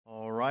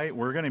right,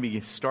 we're going to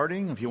be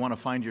starting. If you want to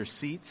find your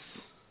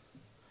seats,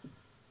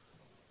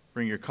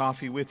 bring your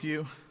coffee with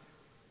you.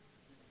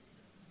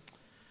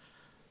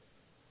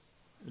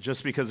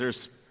 Just because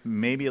there's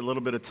maybe a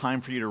little bit of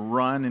time for you to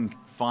run and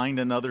find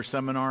another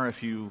seminar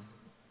if you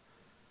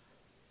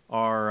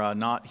are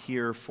not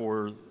here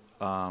for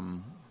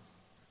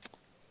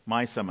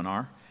my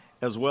seminar,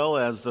 as well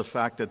as the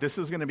fact that this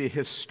is going to be a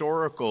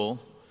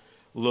historical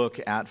look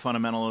at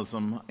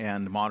fundamentalism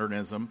and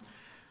modernism.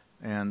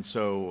 And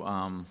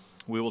so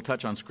we will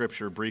touch on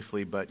Scripture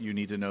briefly, but you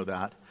need to know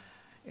that.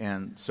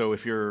 And so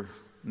if you're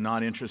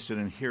not interested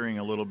in hearing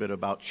a little bit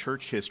about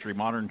church history,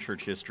 modern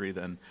church history,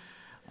 then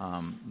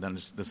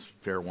this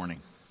fair warning.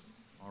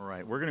 All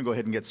right, we're going to go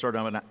ahead and get started.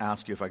 I'm going to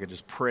ask you if I could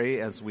just pray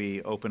as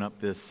we open up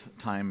this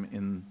time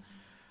in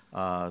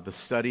the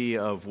study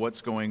of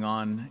what's going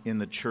on in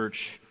the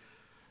church,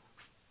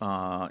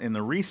 in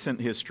the recent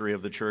history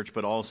of the church,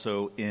 but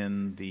also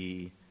in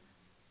the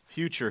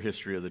future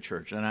history of the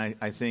church. And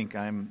I think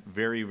I'm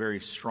very,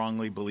 very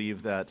strongly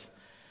believe that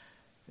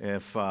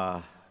if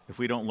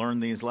we don't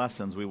learn these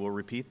lessons, we will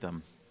repeat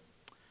them.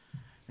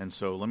 And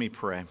so let me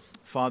pray.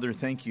 Father,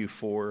 thank you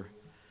for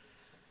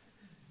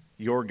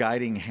your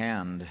guiding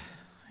hand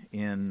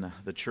in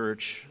the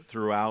church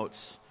throughout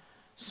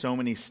so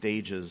many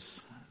stages,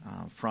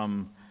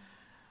 from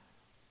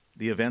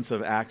the events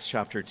of Acts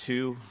chapter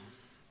 2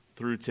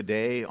 through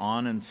today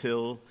on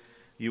until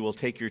you will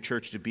take your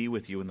church to be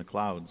with you in the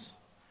clouds.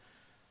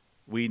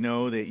 We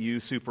know that you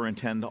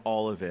superintend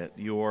all of it.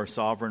 You are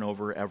sovereign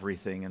over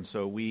everything. And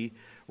so we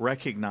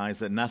recognize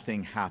that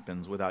nothing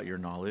happens without your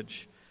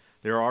knowledge.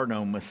 There are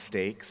no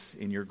mistakes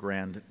in your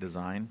grand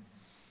design.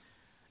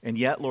 And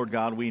yet, Lord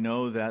God, we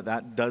know that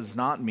that does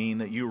not mean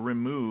that you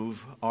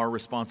remove our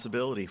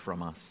responsibility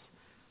from us.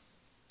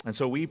 And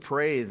so we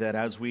pray that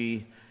as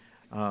we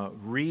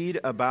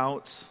read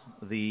about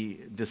the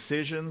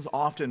decisions,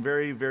 often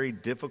very, very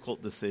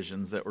difficult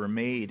decisions that were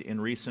made in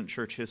recent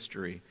church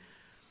history,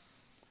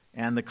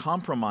 and the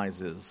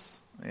compromises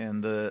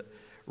and the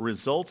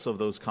results of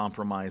those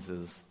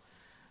compromises,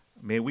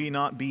 may we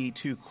not be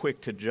too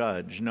quick to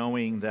judge,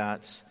 knowing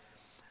that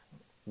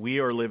we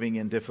are living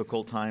in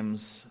difficult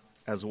times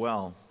as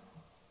well.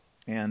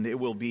 And it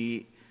will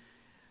be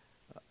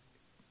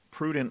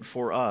prudent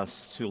for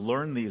us to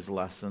learn these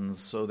lessons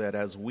so that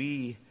as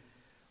we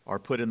are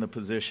put in the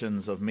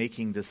positions of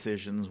making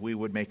decisions, we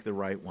would make the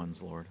right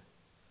ones, Lord.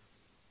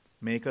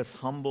 Make us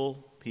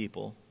humble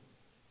people,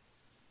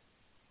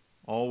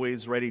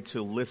 always ready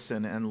to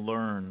listen and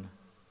learn,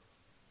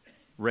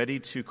 ready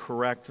to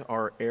correct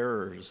our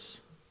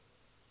errors.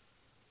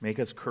 Make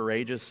us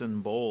courageous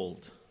and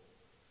bold,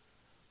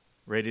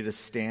 ready to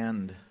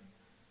stand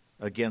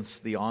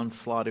against the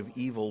onslaught of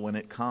evil when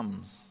it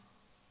comes.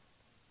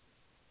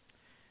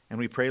 And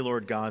we pray,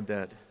 Lord God,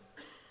 that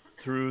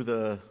through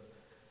the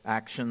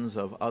actions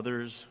of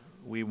others,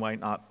 we might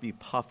not be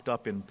puffed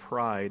up in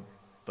pride,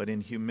 but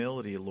in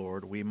humility,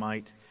 Lord, we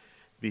might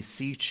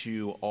beseech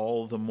you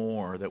all the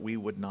more that we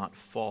would not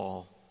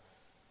fall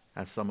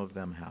as some of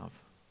them have.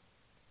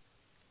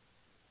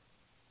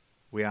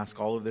 We ask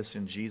all of this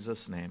in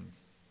Jesus' name.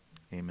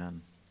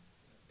 Amen.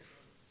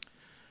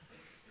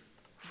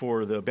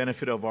 For the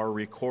benefit of our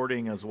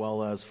recording, as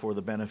well as for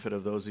the benefit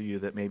of those of you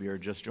that maybe are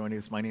just joining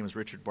us, my name is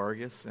Richard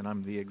Bargas, and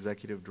I'm the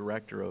Executive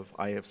Director of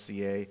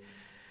IFCA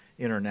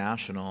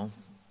International.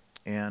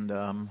 And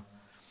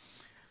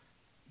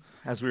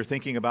as we were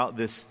thinking about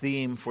this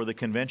theme for the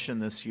convention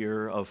this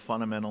year of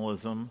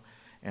fundamentalism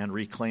and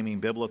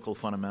reclaiming biblical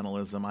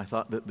fundamentalism, I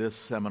thought that this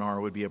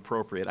seminar would be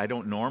appropriate. I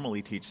don't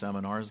normally teach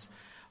seminars.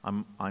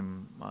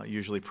 I'm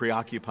usually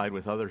preoccupied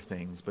with other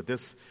things, but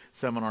this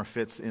seminar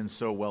fits in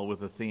so well with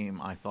the theme,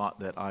 I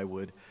thought that I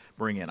would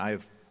bring it.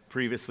 I've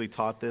previously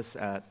taught this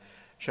at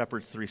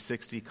Shepherd's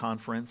 360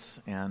 conference,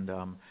 and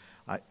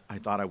I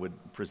thought I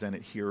would present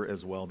it here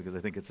as well because I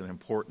think it's an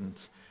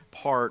important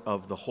part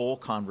of the whole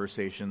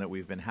conversation that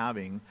we've been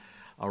having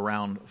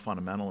around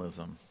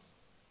fundamentalism.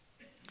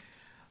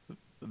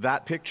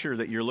 That picture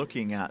that you're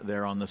looking at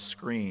there on the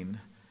screen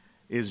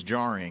is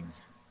jarring.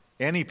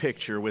 Any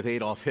picture with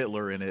Adolf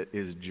Hitler in it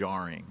is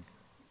jarring.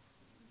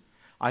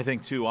 I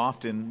think too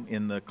often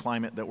in the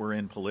climate that we're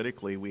in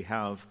politically, we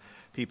have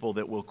people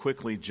that will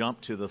quickly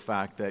jump to the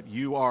fact that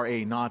you are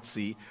a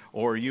Nazi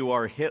or you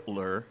are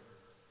Hitler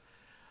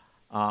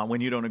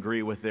when you don't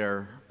agree with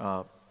their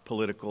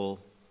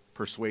political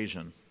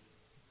persuasion.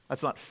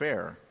 That's not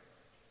fair.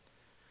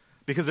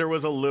 Because there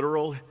was a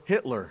literal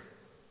Hitler.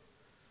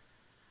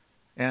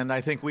 And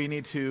I think we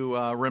need to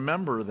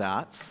remember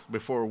that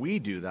before we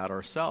do that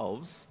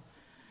ourselves.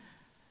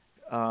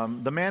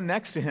 The man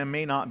next to him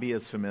may not be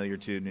as familiar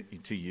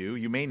to you.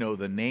 You may know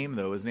the name,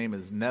 though. His name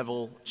is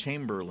Neville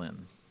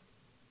Chamberlain.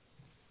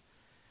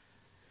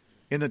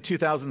 In the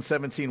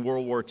 2017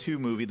 World War II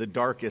movie, The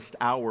Darkest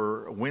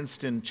Hour,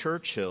 Winston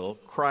Churchill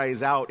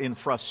cries out in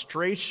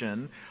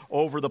frustration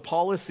over the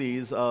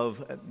policies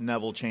of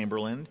Neville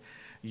Chamberlain,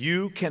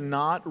 "You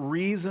cannot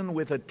reason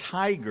with a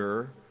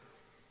tiger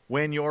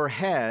when your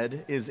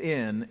head is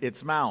in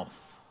its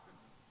mouth."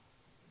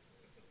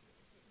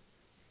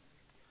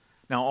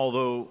 Now,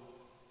 although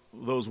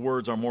those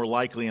words are more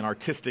likely an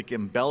artistic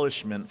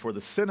embellishment for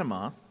the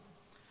cinema,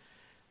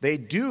 they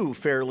do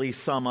fairly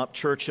sum up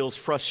Churchill's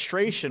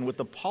frustration with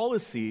the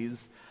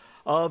policies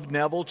of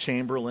Neville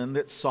Chamberlain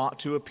that sought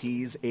to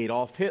appease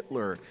Adolf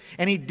Hitler.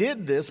 And he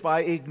did this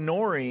by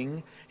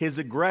ignoring his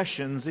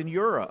aggressions in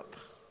Europe.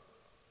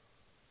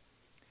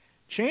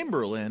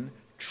 Chamberlain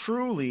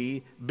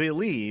truly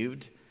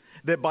believed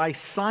that by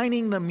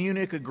signing the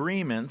Munich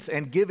agreements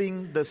and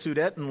giving the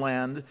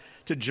Sudetenland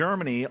to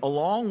Germany,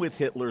 along with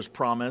Hitler's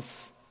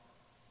promise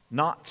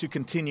not to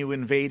continue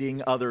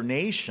invading other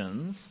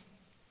nations,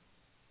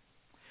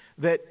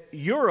 that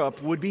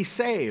Europe would be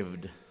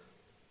saved.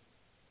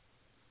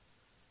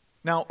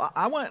 Now,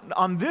 I want,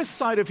 on this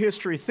side of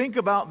history, think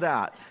about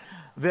that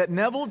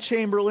Neville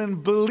Chamberlain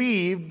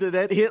believed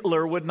that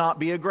Hitler would not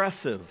be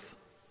aggressive.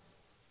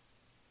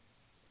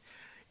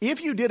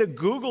 If you did a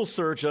Google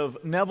search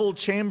of Neville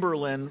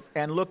Chamberlain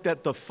and looked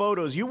at the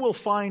photos, you will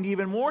find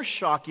even more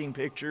shocking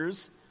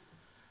pictures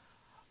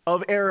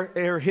of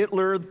Herr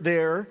Hitler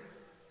there,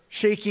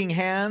 shaking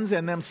hands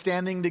and them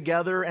standing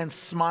together and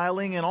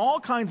smiling, and all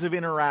kinds of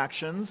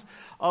interactions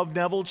of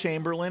Neville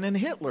Chamberlain and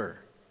Hitler.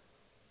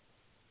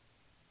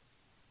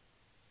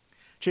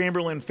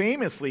 Chamberlain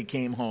famously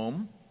came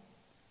home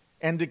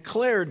and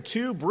declared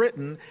to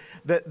Britain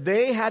that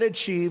they had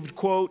achieved,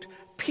 quote,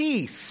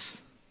 peace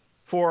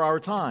for our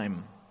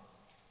time.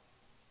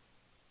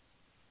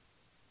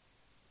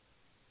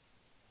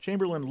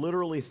 Chamberlain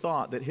literally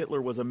thought that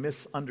Hitler was a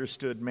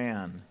misunderstood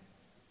man,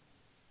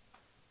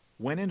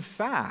 when in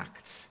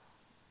fact,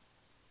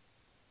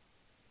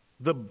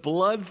 the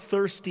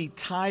bloodthirsty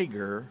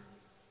tiger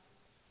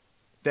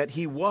that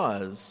he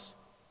was,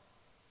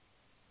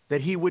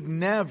 that he would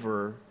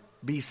never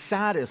be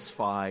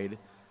satisfied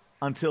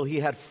until he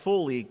had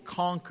fully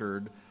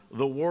conquered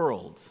the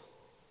world.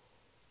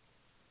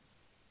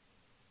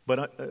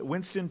 But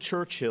Winston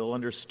Churchill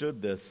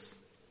understood this.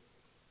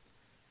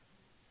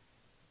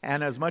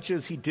 And as much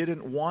as he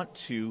didn't want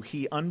to,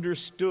 he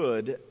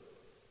understood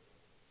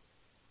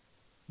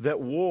that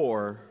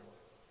war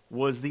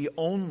was the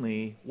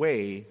only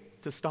way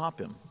to stop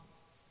him.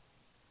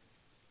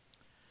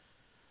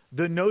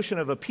 The notion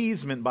of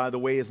appeasement, by the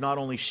way, is not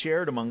only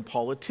shared among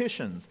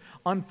politicians.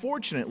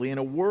 Unfortunately, in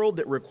a world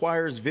that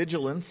requires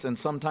vigilance and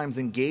sometimes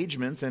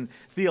engagements and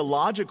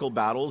theological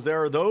battles,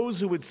 there are those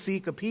who would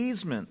seek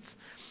appeasements.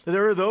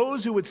 There are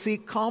those who would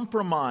seek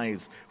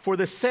compromise for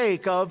the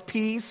sake of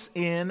peace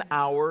in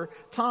our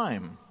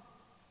time.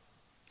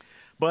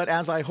 But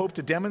as I hope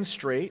to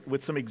demonstrate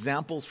with some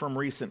examples from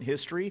recent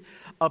history,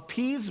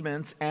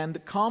 appeasement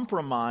and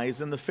compromise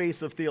in the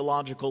face of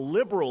theological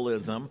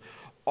liberalism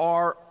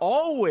are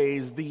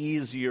always the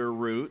easier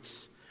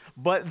routes,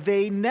 but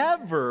they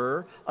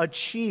never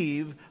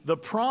achieve the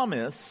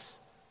promise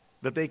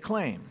that they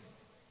claim.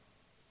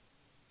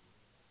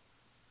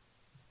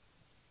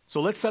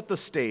 So let's set the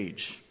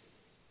stage.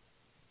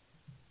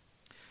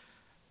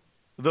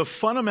 The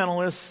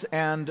fundamentalist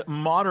and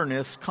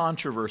modernist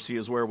controversy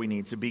is where we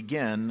need to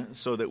begin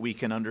so that we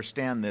can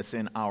understand this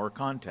in our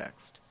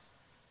context.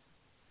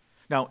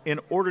 Now, in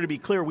order to be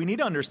clear, we need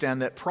to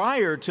understand that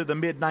prior to the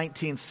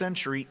mid-19th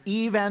century,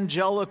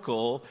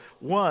 evangelical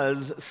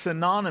was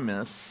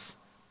synonymous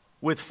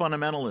with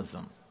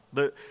fundamentalism.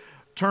 The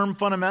term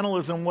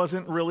fundamentalism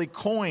wasn't really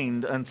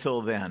coined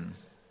until then.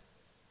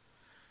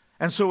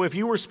 And so if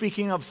you were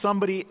speaking of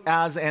somebody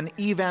as an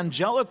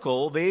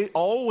evangelical, they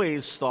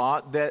always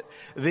thought that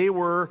they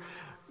were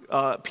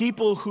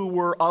people who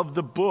were of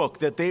the book,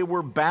 that they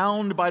were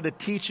bound by the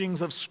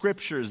teachings of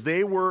scriptures.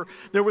 There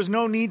was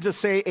no need to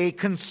say a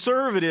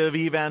conservative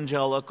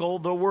evangelical.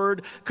 The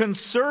word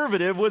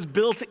conservative was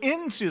built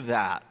into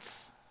that.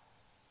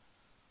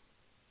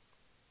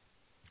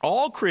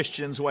 All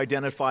Christians who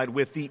identified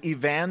with the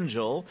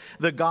evangel,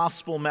 the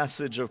gospel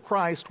message of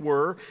Christ,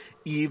 were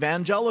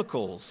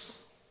evangelicals.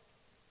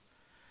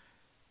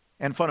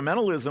 And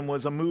fundamentalism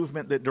was a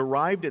movement that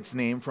derived its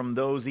name from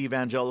those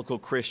evangelical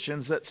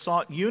Christians that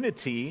sought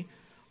unity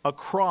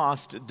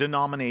across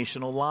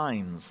denominational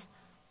lines,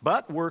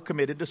 but were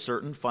committed to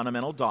certain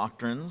fundamental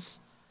doctrines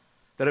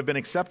that have been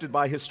accepted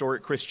by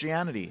historic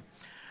Christianity.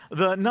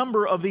 The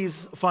number of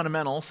these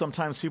fundamentals,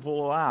 sometimes people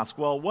will ask,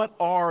 well, what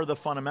are the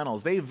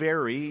fundamentals? They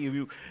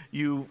vary.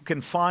 You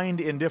can find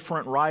in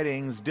different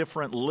writings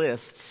different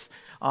lists.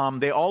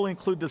 They all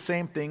include the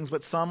same things,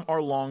 but some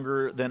are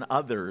longer than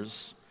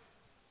others.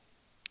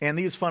 And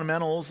these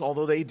fundamentals,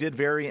 although they did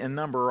vary in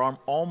number,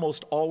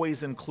 almost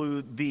always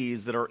include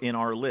these that are in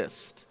our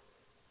list.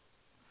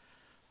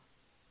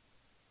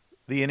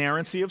 The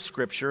inerrancy of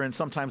Scripture, and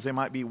sometimes they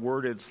might be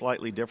worded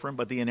slightly different,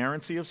 but the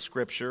inerrancy of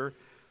Scripture,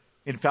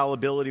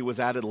 infallibility was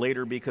added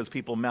later because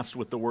people messed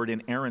with the word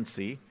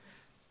inerrancy.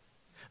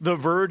 The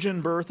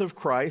virgin birth of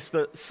Christ,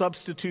 the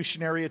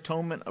substitutionary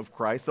atonement of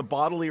Christ, the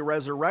bodily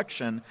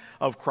resurrection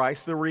of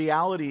Christ, the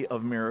reality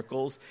of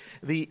miracles,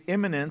 the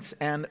imminence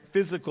and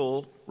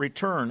physical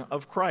return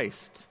of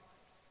Christ.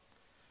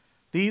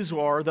 These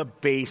are the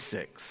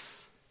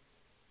basics.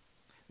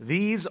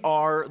 These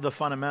are the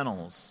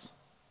fundamentals.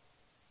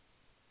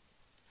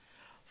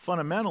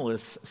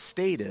 fundamentalists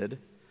stated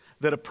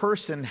that a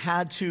person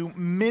had to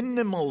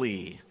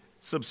minimally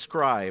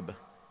subscribe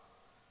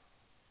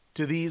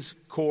to these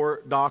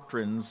core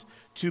doctrines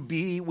to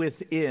be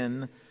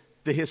within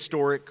the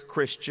historic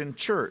Christian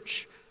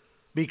church,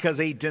 because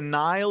a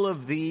denial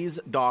of these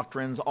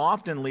doctrines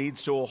often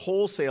leads to a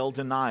wholesale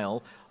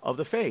denial of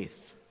the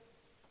faith.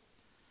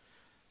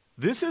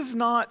 This is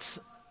not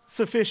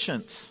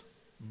sufficient,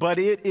 but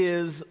it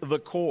is the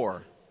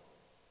core.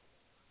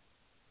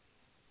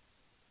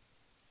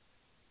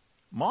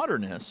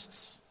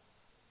 Modernists,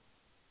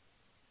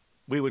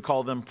 we would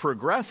call them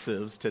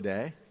progressives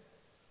today.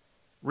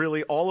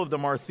 Really, all of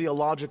them are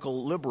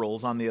theological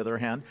liberals, on the other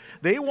hand.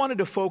 They wanted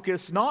to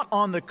focus not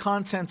on the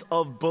contents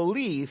of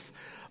belief,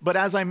 but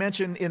as I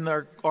mentioned in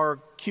our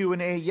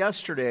Q&A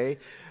yesterday,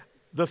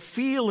 the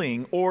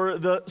feeling or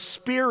the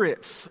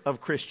spirits of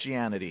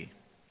Christianity.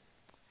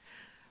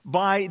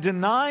 By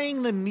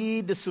denying the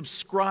need to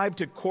subscribe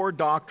to core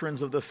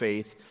doctrines of the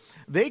faith,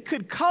 they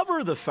could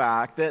cover the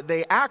fact that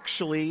they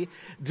actually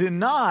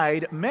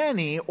denied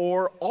many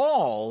or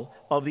all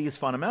of these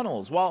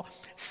fundamentals, while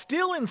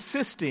still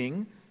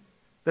insisting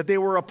that they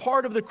were a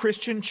part of the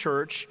Christian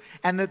church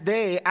and that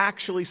they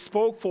actually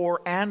spoke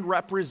for and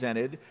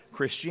represented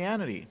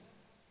Christianity.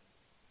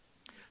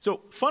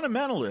 So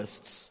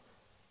fundamentalists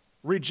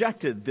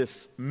rejected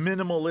this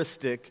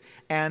minimalistic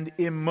and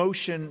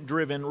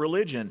emotion-driven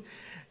religion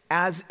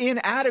as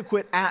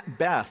inadequate at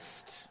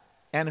best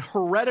and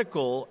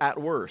heretical at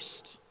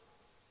worst.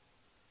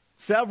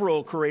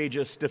 Several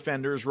courageous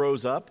defenders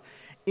rose up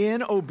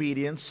in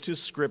obedience to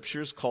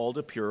Scripture's call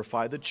to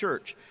purify the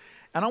church.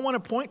 And I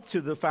want to point to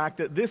the fact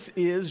that this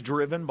is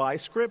driven by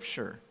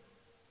Scripture.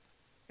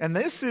 And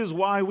this is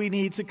why we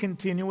need to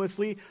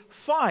continuously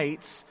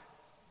fight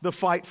the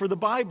fight for the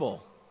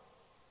Bible.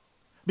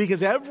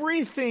 Because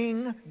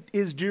everything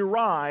is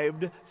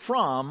derived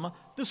from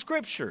the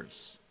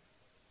Scriptures.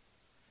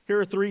 Here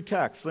are 3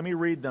 texts. Let me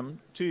read them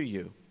to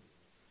you.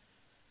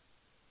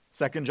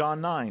 2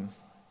 John 9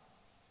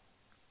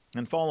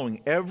 and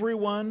following.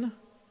 Everyone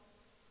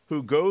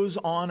who goes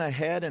on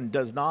ahead and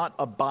does not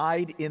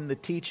abide in the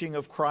teaching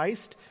of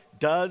Christ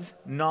does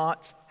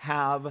not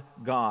have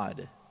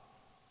God.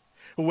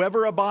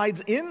 Whoever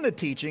abides in the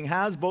teaching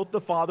has both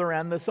the Father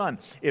and the Son.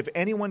 If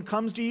anyone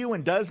comes to you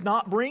and does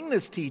not bring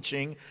this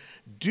teaching,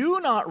 do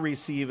not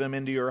receive him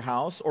into your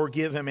house or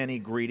give him any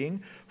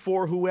greeting,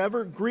 for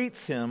whoever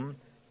greets him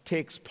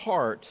takes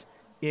part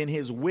in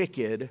his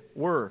wicked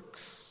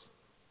works.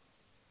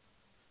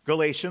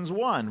 Galatians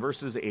 1,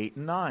 verses 8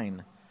 and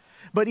 9.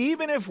 But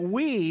even if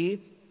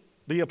we,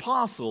 the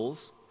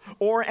apostles,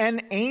 or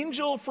an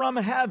angel from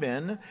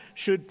heaven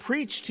should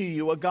preach to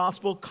you a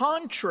gospel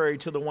contrary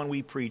to the one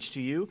we preach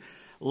to you,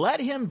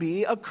 let him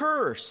be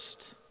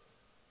accursed.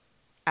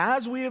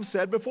 As we have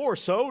said before,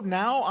 so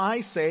now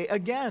I say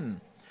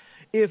again,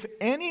 if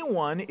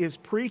anyone is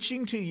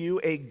preaching to you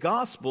a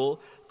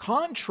gospel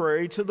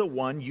contrary to the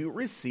one you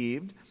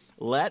received,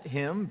 let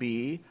him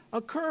be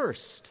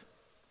accursed.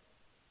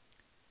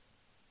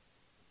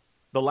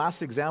 The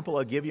last example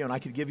I'll give you, and I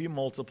could give you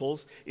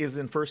multiples, is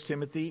in 1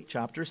 Timothy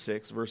chapter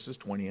 6, verses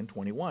 20 and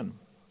 21.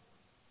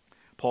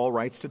 Paul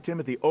writes to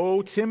Timothy,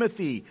 O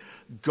Timothy,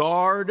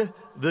 guard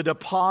the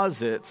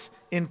deposits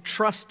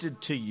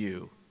entrusted to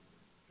you.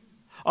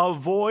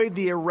 Avoid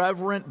the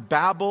irreverent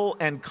babble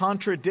and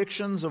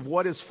contradictions of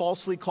what is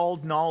falsely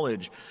called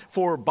knowledge,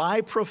 for by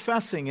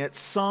professing it,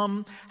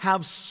 some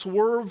have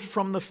swerved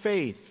from the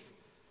faith.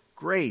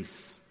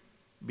 Grace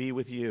be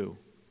with you.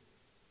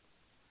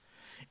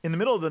 In the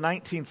middle of the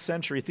 19th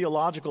century,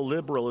 theological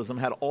liberalism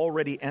had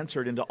already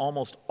entered into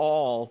almost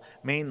all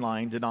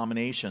mainline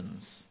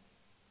denominations.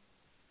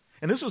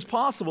 And this was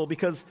possible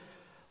because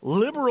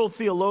liberal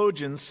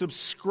theologians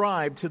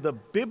subscribed to the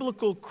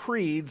biblical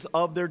creeds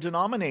of their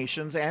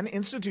denominations and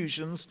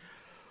institutions,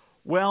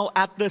 while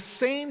at the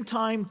same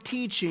time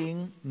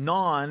teaching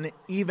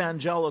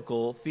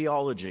non-evangelical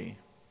theology.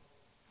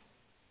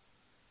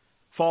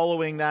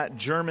 Following that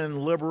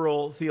German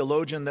liberal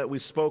theologian that we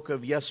spoke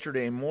of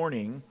yesterday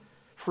morning,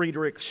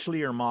 Friedrich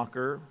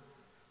Schleiermacher.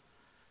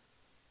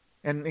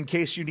 And in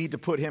case you need to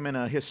put him in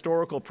a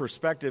historical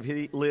perspective,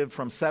 he lived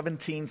from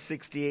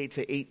 1768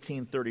 to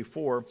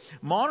 1834.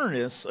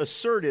 Modernists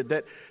asserted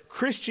that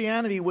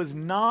Christianity was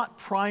not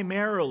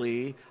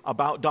primarily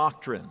about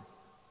doctrine.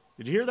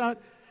 Did you hear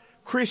that?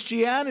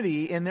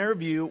 Christianity, in their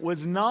view,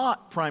 was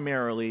not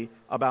primarily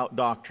about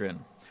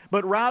doctrine,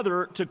 but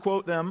rather, to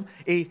quote them,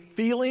 a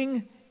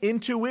feeling,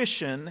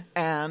 intuition,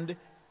 and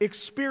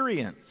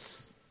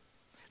experience.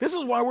 This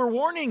is why we're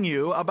warning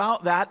you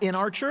about that in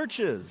our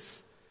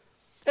churches.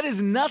 It is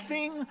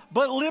nothing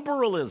but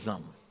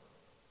liberalism.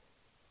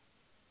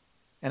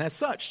 And as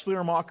such,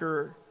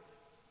 Schleiermacher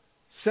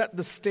set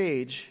the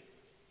stage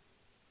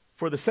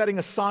for the setting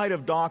aside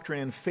of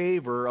doctrine in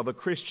favor of a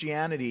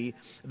Christianity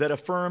that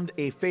affirmed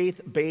a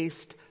faith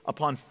based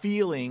upon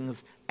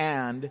feelings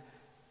and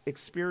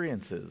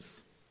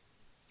experiences.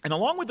 And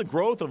along with the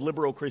growth of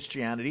liberal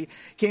Christianity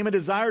came a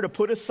desire to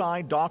put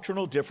aside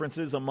doctrinal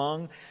differences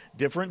among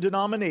different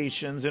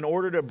denominations in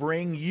order to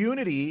bring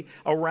unity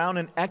around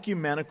an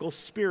ecumenical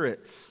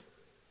spirit.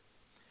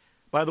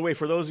 By the way,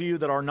 for those of you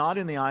that are not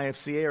in the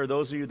IFCA or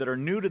those of you that are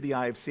new to the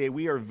IFCA,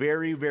 we are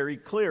very, very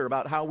clear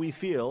about how we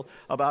feel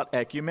about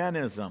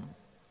ecumenism.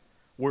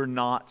 We're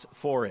not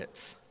for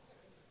it.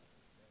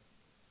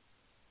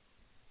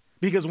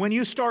 Because when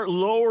you start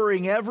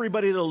lowering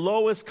everybody to the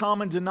lowest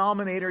common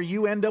denominator,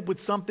 you end up with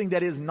something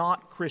that is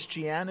not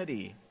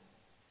Christianity.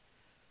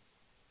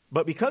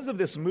 But because of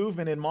this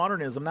movement in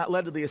modernism, that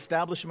led to the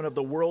establishment of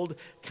the World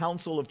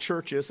Council of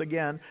Churches.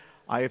 Again,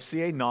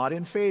 IFCA not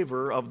in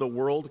favor of the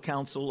World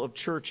Council of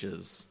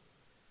Churches.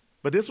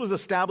 But this was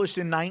established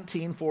in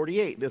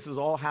 1948. This is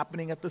all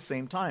happening at the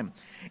same time.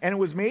 And it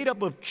was made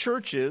up of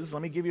churches.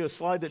 Let me give you a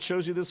slide that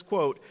shows you this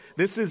quote.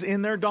 This is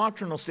in their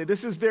doctrinal state.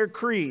 This is their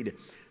creed.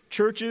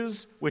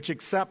 Churches which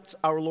accept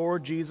our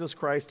Lord Jesus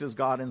Christ as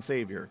God and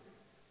Savior.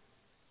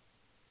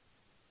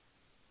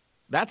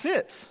 That's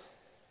it.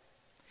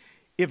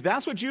 If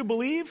that's what you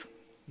believe,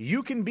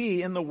 you can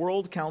be in the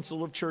World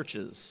Council of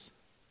Churches.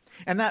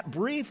 And that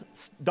brief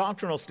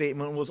doctrinal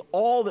statement was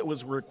all that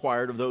was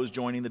required of those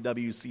joining the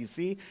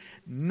WCC.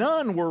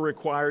 None were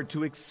required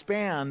to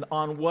expand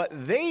on what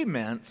they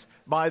meant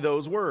by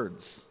those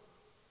words.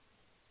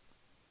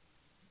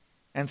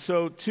 And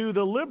so to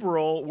the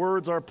liberal,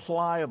 words are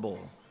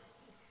pliable.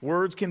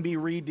 Words can be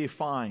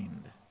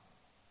redefined.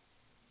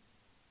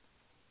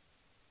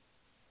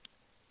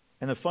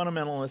 And the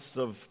fundamentalists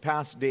of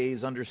past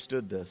days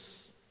understood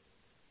this.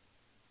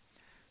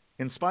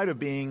 In spite of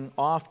being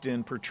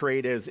often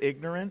portrayed as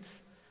ignorant,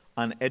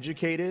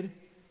 uneducated,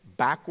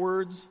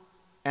 backwards,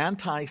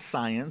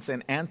 anti-science,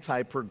 and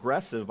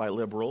anti-progressive by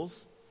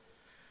liberals,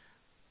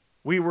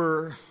 we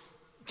were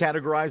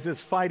categorized as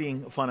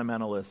fighting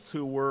fundamentalists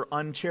who were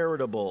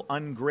uncharitable,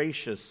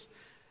 ungracious,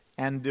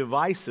 and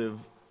divisive,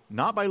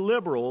 not by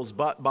liberals,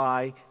 but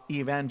by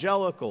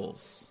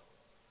evangelicals.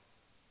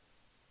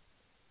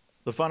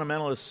 The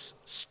fundamentalists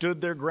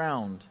stood their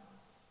ground,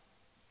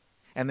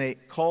 and they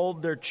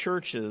called their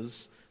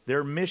churches,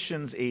 their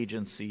missions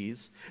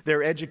agencies,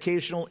 their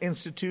educational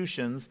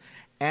institutions,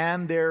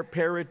 and their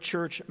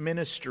parachurch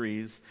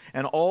ministries,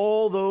 and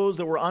all those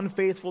that were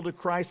unfaithful to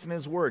Christ and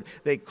His Word.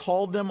 They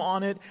called them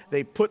on it,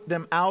 they put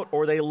them out,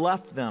 or they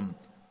left them.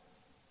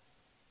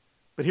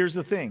 But here's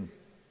the thing.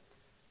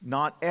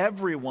 Not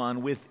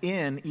everyone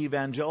within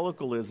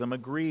evangelicalism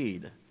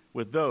agreed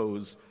with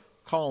those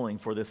calling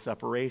for this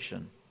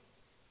separation.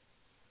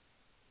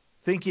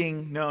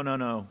 Thinking,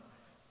 no,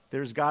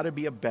 there's got to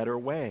be a better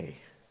way.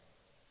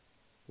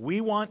 We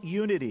want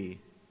unity.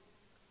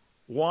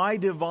 Why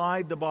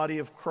divide the body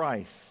of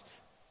Christ?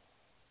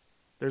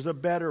 There's a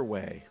better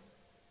way,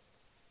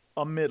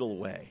 a middle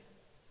way.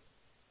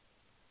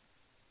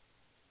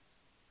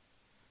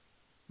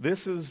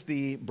 This is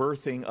the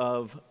birthing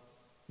of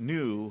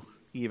new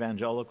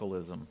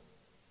evangelicalism.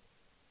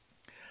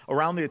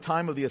 Around the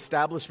time of the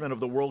establishment of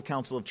the World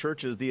Council of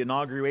Churches, the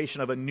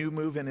inauguration of a new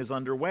movement is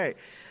underway,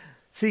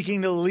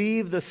 seeking to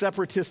leave the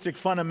separatistic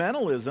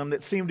fundamentalism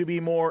that seemed to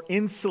be more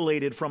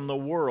insulated from the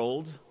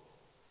world.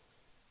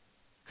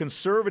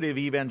 Conservative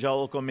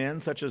evangelical men,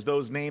 such as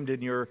those named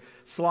in your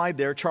slide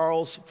there,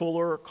 Charles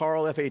Fuller,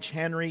 Carl F.H.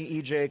 Henry,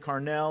 E.J.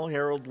 Carnell,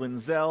 Harold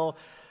Lindsell,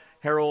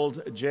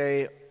 Harold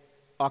J.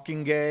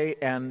 Ockenga,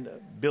 and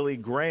Billy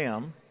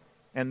Graham,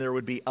 and there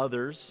would be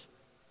others,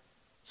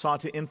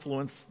 sought to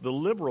influence the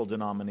liberal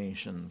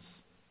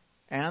denominations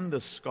and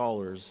the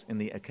scholars in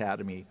the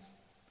academy.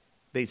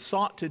 They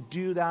sought to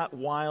do that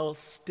while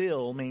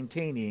still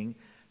maintaining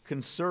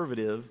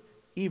conservative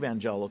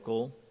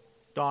evangelical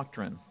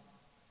doctrine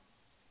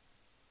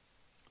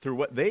through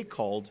what they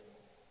called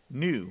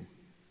new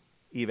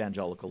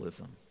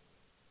evangelicalism.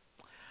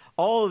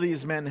 All of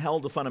these men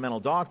held a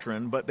fundamental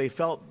doctrine, but they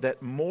felt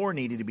that more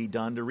needed to be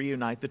done to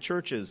reunite the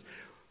churches.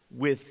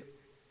 With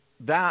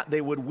that,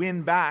 they would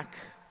win back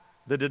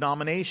the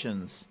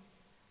denominations,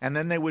 and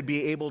then they would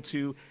be able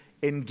to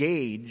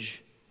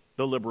engage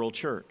the liberal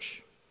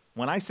church.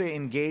 When I say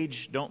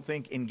engage, don't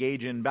think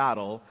engage in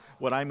battle.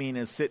 What I mean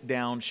is sit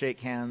down, shake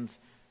hands,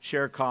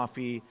 share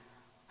coffee,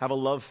 have a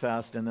love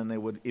fest, and then they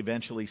would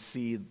eventually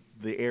see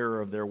the error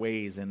of their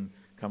ways and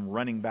come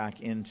running back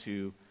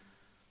into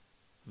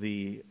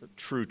the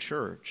true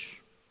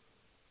church.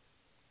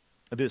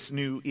 This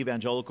new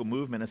evangelical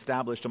movement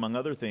established, among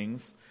other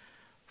things,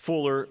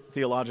 Fuller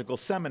Theological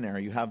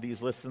Seminary. You have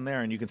these lists in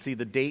there, and you can see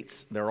the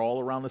dates. They're all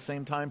around the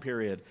same time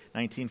period,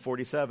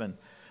 1947.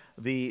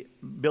 The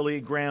Billy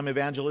Graham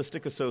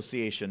Evangelistic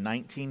Association,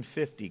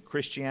 1950.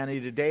 Christianity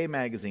Today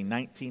magazine,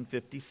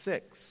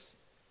 1956.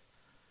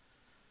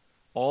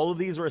 All of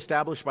these were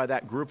established by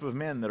that group of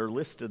men that are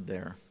listed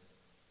there.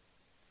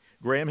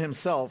 Graham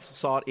himself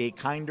sought a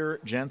kinder,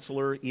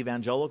 gentler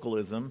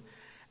evangelicalism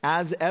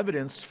as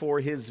evidenced for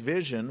his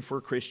vision for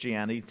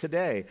Christianity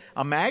Today,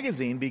 a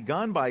magazine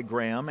begun by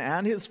Graham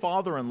and his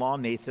father-in-law,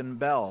 Nathan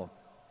Bell.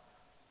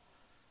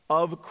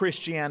 Of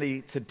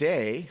Christianity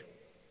Today,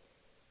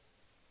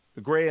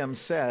 Graham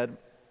said,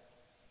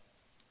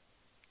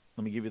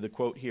 Let me give you the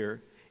quote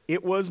here.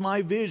 "It was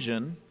my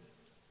vision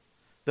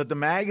that the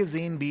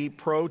magazine be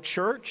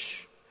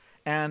pro-church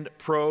and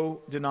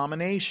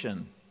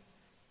pro-denomination,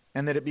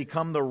 and that it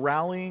become the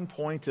rallying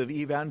point of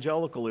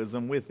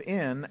evangelicalism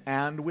within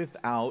and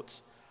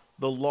without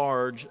the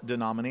large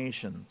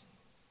denominations."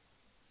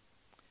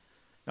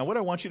 Now, what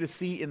I want you to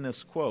see in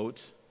this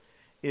quote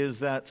is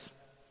that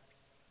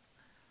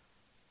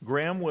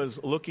Graham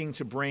was looking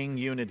to bring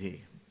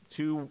unity,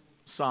 two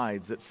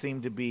sides that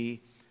seemed to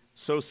be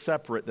so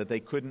separate that they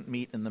couldn't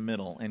meet in the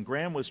middle. And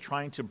Graham was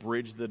trying to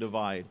bridge the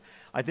divide.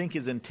 I think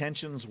his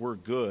intentions were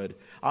good.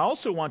 I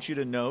also want you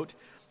to note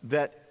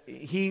that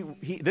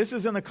this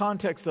is in the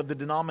context of the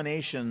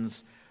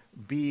denominations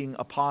being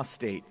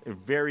apostate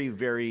very,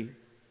 very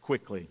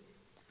quickly.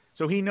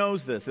 So he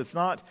knows this. It's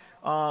not,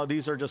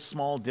 these are just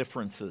small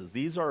differences.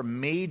 These are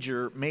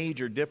major,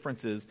 major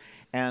differences,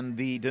 and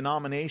the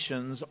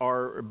denominations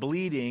are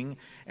bleeding,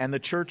 and the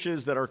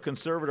churches that are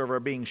conservative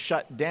are being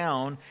shut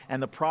down,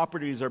 and the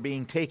properties are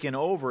being taken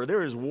over.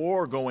 There is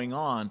war going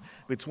on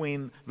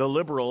between the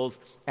liberals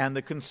and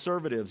the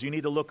conservatives. You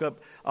need to look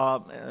up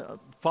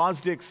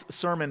Fosdick's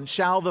sermon,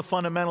 "Shall the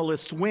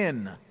Fundamentalists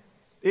Win?"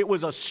 It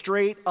was a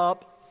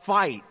straight-up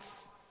fight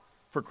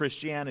for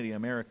Christianity in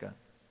America.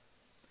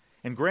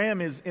 And Graham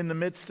is in the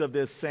midst of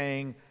this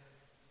saying,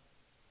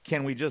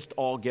 can we just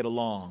all get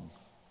along?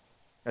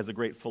 As a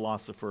great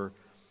philosopher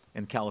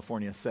in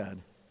California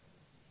said.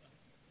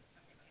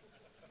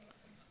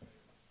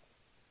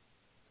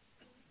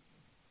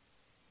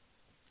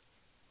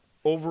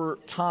 Over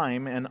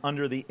time and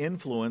under the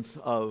influence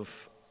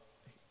of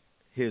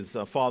his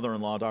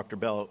father-in-law, Dr.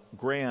 Bell,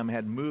 Graham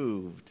had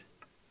moved.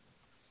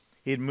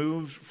 He had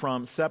moved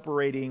from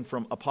separating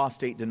from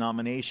apostate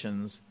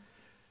denominations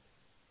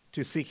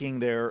to seeking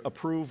their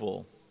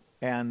approval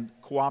and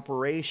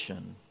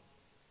cooperation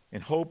in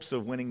hopes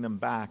of winning them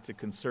back to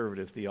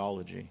conservative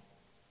theology.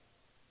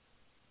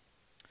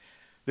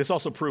 This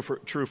also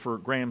proved true for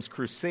Graham's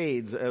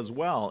crusades as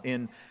well.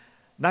 In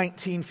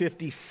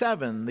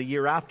 1957, the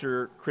year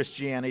after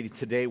Christianity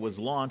Today was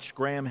launched,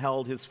 Graham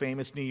held his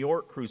famous New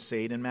York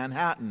crusade in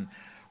Manhattan,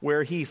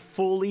 where he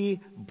fully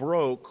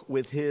broke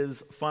with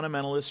his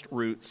fundamentalist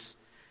roots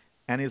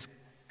and his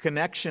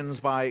connections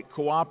by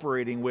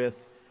cooperating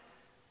with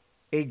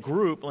a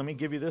group. Let me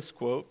give you this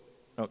quote.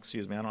 Oh,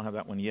 excuse me, I don't have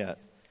that one yet.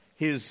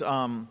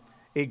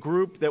 A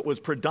group that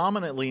was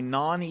predominantly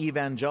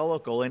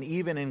non-evangelical and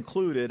even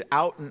included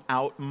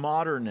out-and-out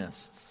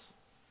modernists.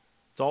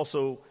 It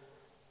also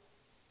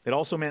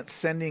meant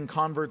sending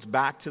converts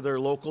back to their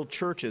local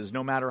churches,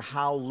 no matter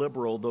how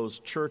liberal those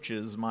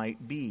churches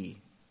might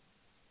be.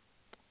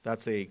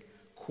 That's a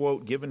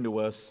quote given to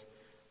us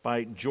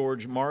by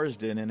George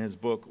Marsden in his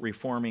book,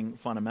 Reforming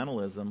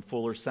Fundamentalism,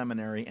 Fuller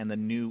Seminary, and the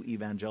New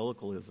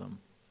Evangelicalism.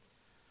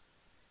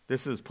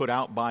 This is put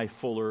out by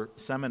Fuller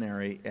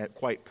Seminary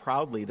quite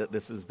proudly that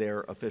this is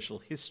their official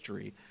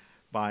history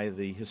by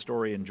the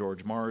historian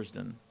George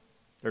Marsden.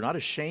 They're not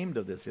ashamed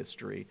of this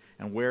history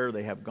and where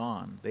they have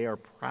gone. They are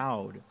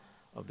proud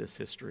of this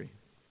history.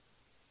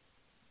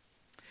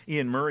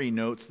 Ian Murray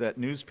notes that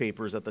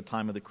newspapers at the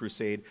time of the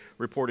crusade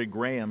reported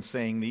Graham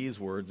saying these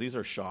words. These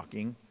are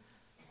shocking.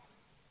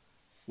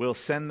 "We'll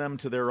send them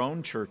to their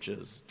own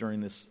churches,"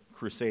 during this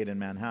crusade in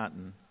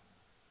Manhattan.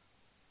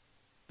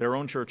 Their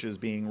own churches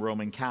being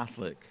Roman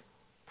Catholic,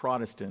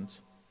 Protestant,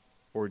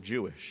 or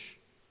Jewish.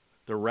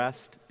 The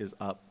rest is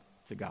up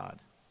to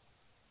God.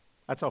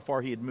 That's how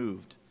far he had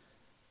moved.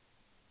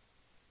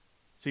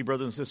 See,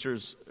 brothers and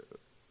sisters,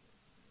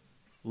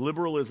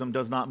 liberalism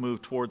does not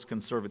move towards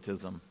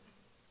conservatism.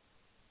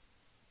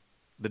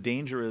 The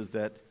danger is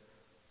that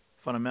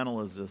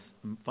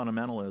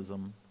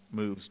fundamentalism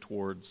moves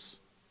towards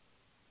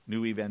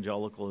new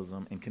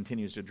evangelicalism and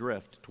continues to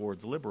drift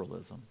towards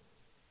liberalism.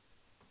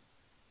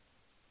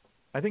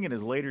 I think in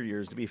his later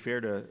years, to be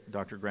fair to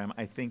Dr. Graham,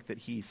 I think that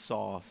he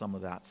saw some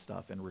of that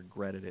stuff and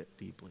regretted it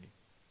deeply.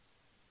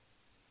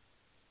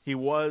 He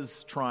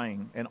was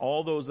trying, and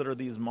all those that are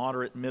these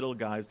moderate middle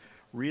guys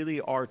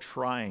really are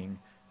trying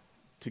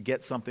to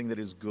get something that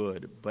is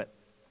good, but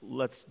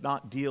let's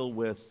not deal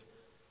with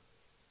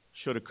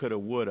shoulda, coulda,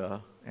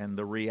 woulda, and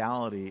the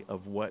reality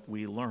of what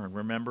we learn.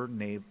 Remember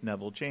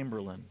Neville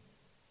Chamberlain.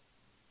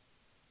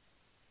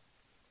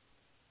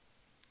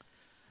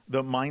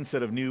 The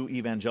mindset of new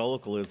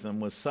evangelicalism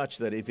was such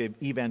that if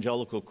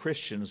evangelical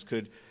Christians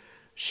could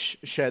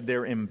shed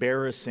their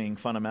embarrassing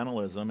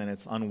fundamentalism and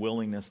its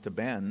unwillingness to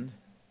bend,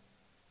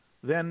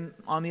 then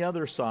on the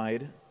other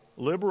side,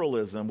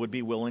 liberalism would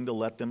be willing to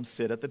let them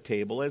sit at the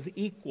table as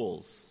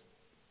equals.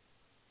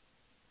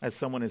 As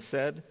someone has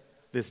said,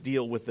 this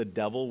deal with the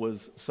devil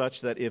was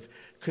such that if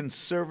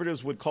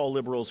conservatives would call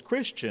liberals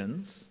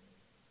Christians,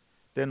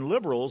 then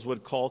liberals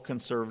would call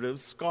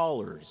conservatives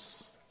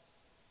scholars.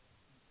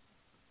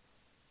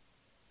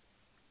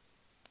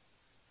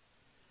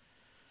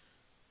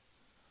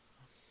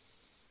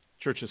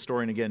 Church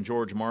historian again,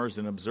 George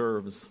Marsden,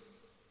 observes,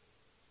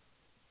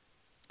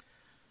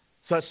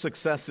 such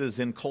successes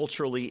in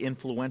culturally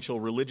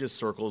influential religious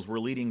circles were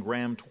leading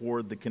Graham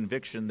toward the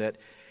conviction that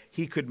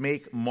he could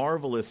make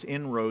marvelous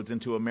inroads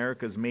into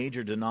America's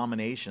major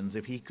denominations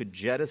if he could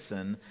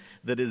jettison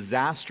the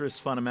disastrous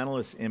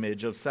fundamentalist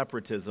image of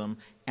separatism,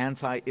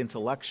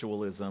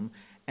 anti-intellectualism,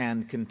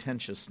 and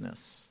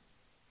contentiousness.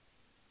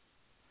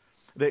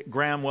 That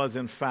Graham was,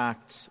 in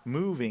fact,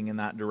 moving in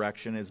that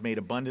direction is made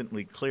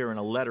abundantly clear in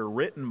a letter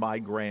written by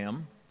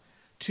Graham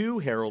to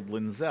Harold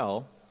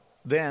Lindsell,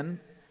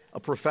 then a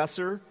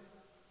professor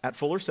at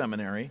Fuller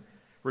Seminary,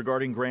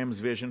 regarding Graham's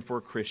vision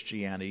for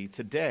Christianity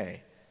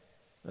today.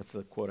 That's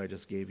the quote I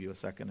just gave you a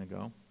second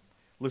ago.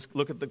 Let's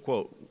look at the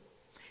quote.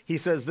 He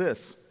says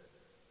this: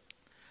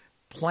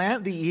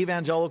 "Plant the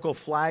evangelical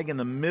flag in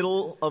the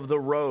middle of the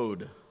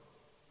road,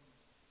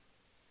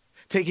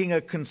 taking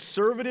a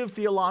conservative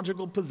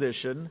theological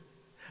position,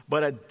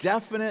 but a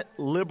definite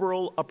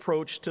liberal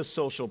approach to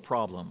social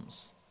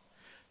problems.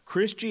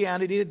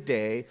 Christianity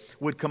today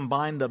would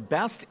combine the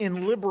best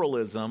in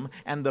liberalism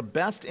and the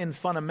best in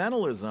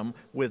fundamentalism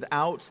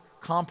without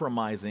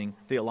compromising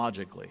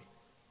theologically."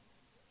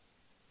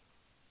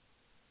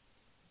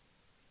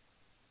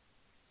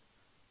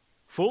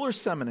 Fuller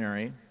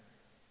Seminary,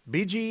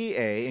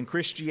 BGEA, and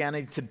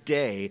Christianity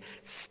today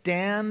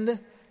stand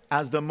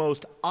as the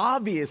most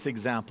obvious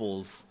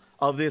examples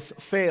of this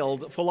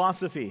failed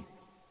philosophy.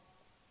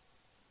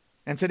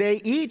 And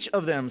today, each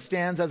of them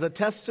stands as a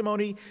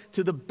testimony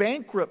to the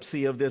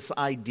bankruptcy of this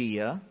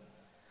idea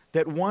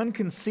that one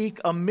can seek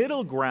a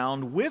middle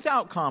ground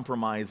without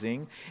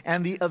compromising,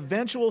 and the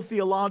eventual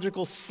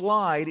theological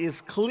slide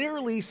is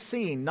clearly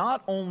seen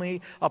not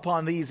only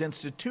upon these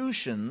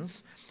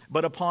institutions,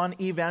 but upon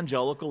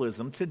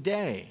evangelicalism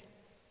today.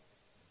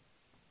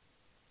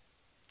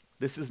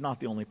 This is not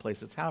the only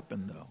place it's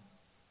happened, though.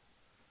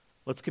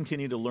 Let's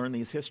continue to learn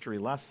these history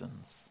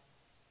lessons.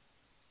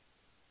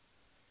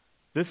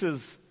 This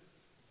is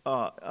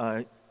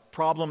a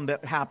problem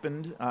that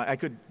happened. I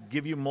could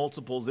give you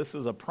multiples. This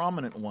is a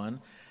prominent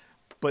one.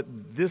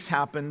 But this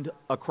happened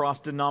across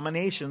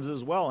denominations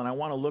as well. And I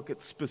want to look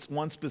at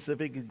one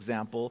specific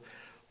example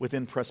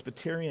within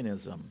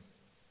Presbyterianism.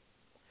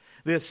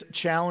 This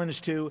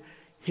challenge to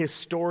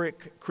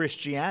historic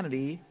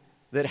Christianity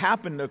that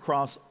happened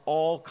across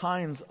all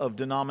kinds of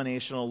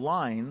denominational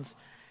lines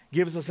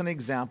gives us an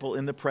example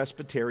in the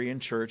Presbyterian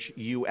Church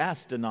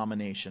U.S.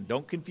 denomination.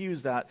 Don't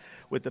confuse that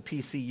with the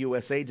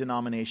PCUSA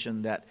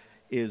denomination that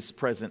is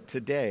present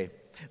today.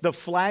 The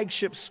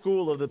flagship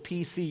school of the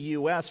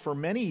PCUS for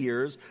many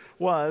years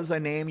was a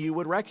name you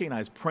would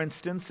recognize,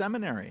 Princeton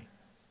Seminary.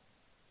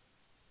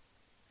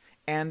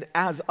 And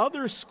as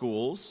other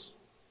schools,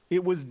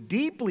 it was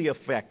deeply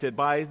affected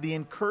by the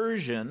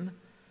incursion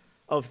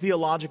of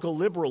theological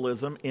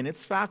liberalism in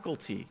its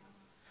faculty.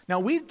 Now,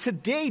 we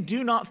today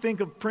do not think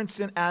of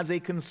Princeton as a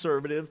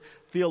conservative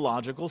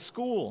theological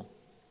school,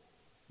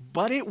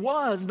 but it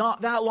was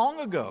not that long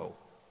ago.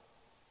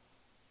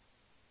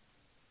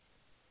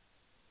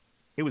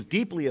 It was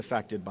deeply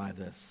affected by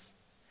this.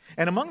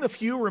 And among the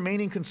few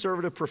remaining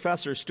conservative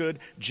professors stood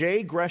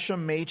J.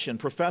 Gresham Machen,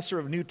 professor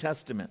of New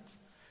Testament.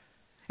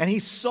 And he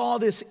saw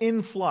this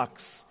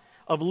influx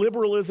of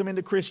liberalism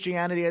into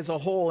Christianity as a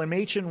whole. And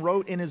Machen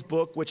wrote in his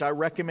book, which I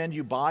recommend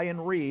you buy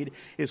and read,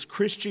 is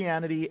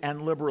Christianity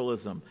and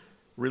Liberalism,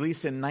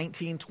 released in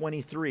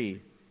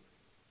 1923.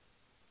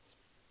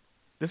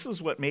 This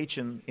is what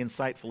Machen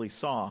insightfully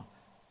saw.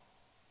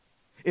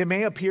 It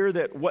may appear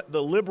that what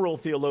the liberal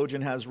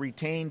theologian has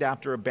retained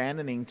after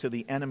abandoning to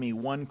the enemy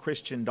one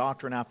Christian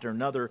doctrine after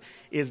another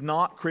is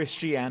not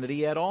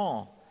Christianity at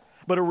all,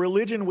 but a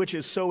religion which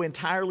is so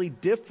entirely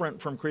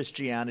different from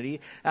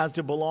Christianity as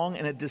to belong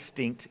in a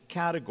distinct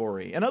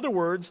category. In other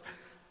words,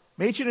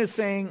 Machen is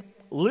saying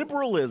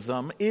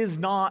liberalism is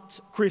not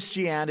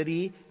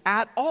Christianity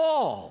at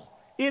all.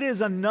 It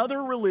is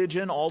another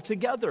religion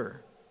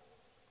altogether.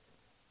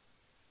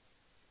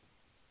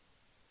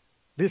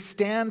 This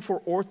stand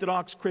for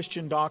Orthodox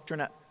Christian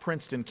doctrine at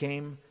Princeton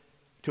came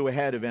to a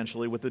head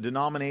eventually with the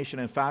denomination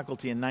and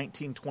faculty in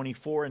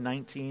 1924 and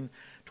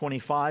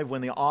 1925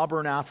 when the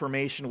Auburn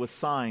Affirmation was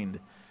signed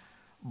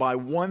by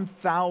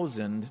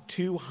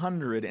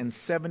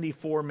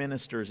 1,274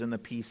 ministers in the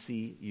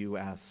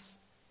PCUS.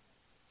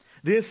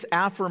 This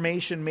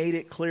affirmation made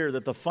it clear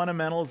that the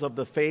fundamentals of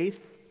the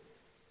faith,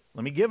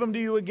 let me give them to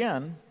you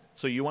again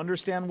so you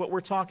understand what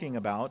we're talking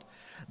about.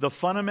 The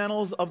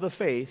fundamentals of the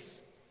faith,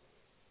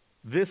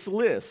 this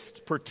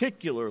list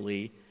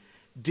particularly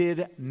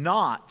did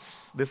not,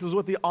 this is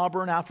what the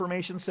Auburn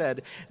Affirmation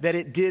said, that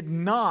it did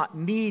not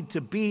need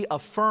to be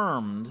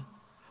affirmed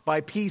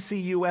by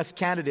PCUS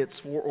candidates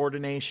for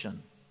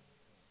ordination.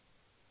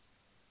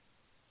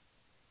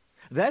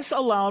 This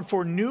allowed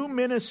for new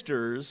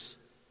ministers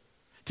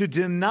to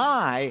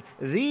deny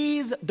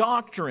these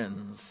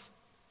doctrines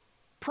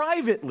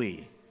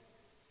privately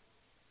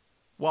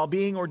while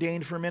being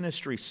ordained for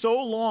ministry,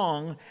 so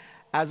long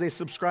as they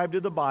subscribe to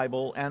the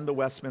Bible and the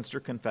Westminster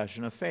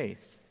Confession of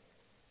Faith.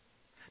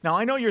 Now,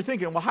 I know you're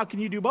thinking, well, how can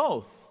you do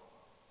both?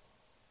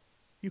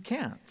 You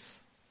can't.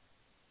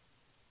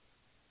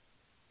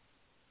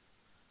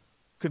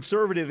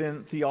 Conservative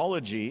in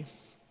theology,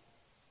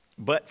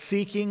 but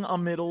seeking a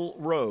middle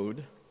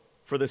road,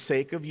 for the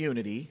sake of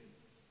unity.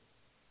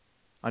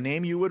 A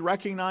name you would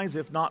recognize,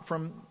 if not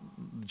from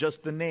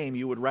just the name,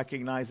 you would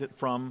recognize it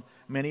from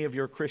many of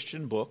your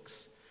Christian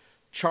books.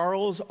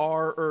 Charles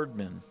R.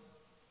 Erdman,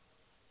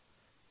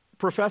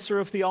 professor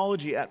of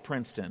theology at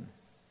Princeton.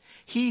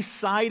 He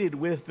sided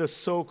with the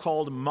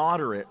so-called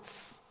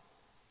moderates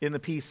in the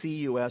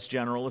PCUS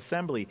General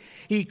Assembly.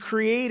 He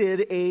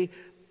created a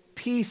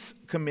peace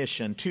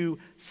commission to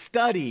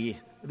study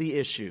the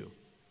issue.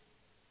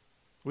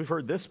 We've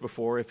heard this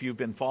before if you've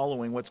been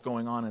following what's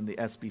going on in the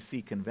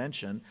SBC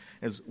convention,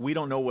 is we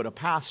don't know what a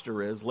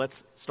pastor is,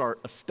 let's start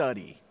a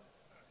study.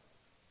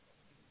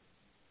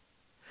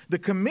 The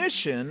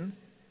commission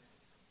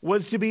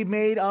was to be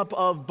made up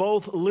of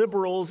both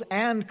liberals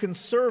and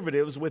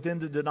conservatives within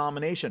the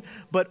denomination,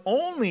 but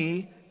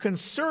only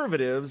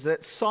conservatives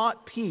that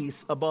sought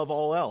peace above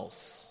all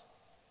else.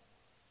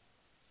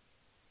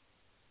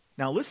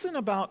 Now listen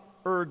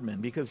about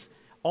Erdman, because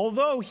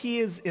although he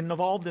is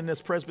involved in this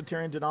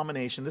Presbyterian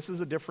denomination, this is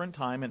a different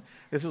time and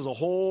this is a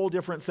whole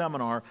different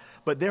seminar,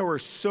 but there were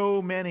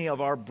so many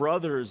of our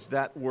brothers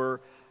that were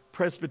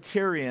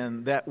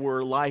Presbyterian that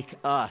were like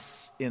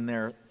us in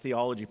their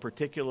theology,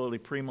 particularly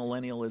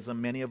premillennialism.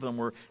 Many of them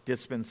were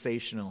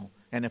dispensational.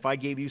 And if I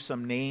gave you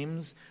some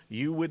names,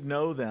 you would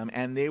know them.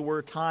 And they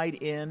were tied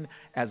in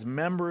as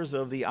members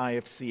of the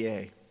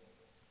IFCA.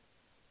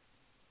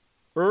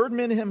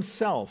 Erdman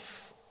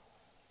himself,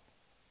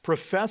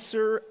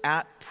 professor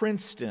at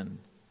Princeton,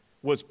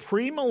 was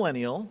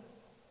premillennial.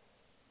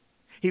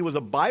 He was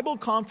a Bible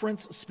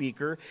conference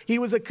speaker. He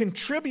was a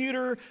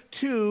contributor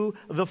to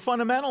the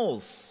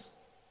fundamentals.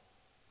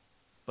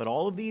 But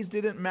all of these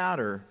didn't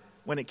matter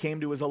when it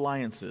came to his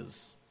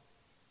alliances.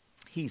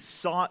 He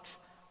sought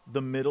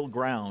the middle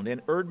ground,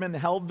 and Erdman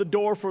held the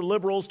door for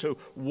liberals to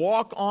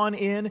walk on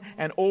in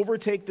and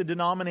overtake the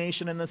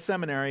denomination and the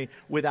seminary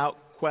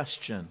without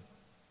question.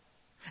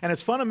 And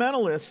as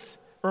fundamentalists,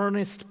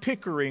 Ernest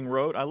Pickering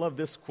wrote, I love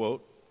this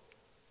quote,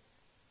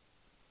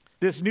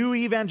 "This new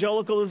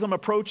evangelicalism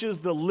approaches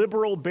the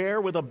liberal bear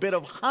with a bit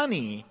of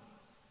honey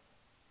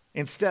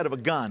instead of a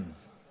gun."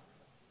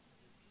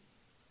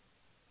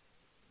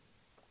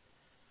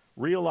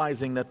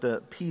 Realizing that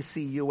the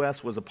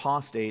PCUS was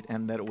apostate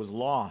and that it was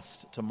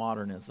lost to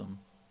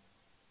modernism,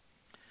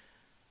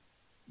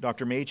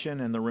 Dr. Machen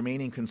and the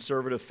remaining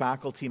conservative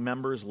faculty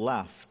members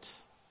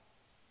left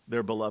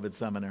their beloved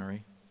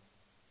seminary.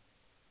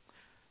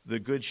 The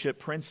good ship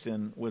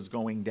Princeton was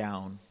going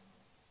down,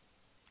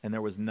 and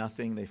there was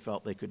nothing they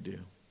felt they could do.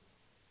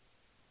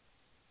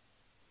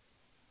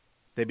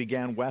 They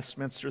began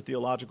Westminster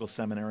Theological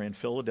Seminary in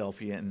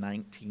Philadelphia in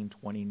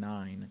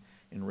 1929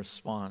 in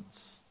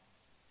response.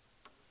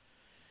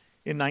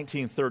 In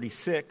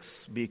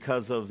 1936,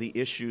 because of the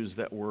issues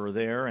that were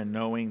there and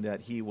knowing that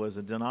he was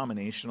a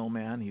denominational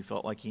man, he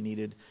felt like he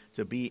needed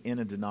to be in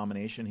a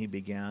denomination. He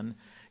began,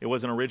 it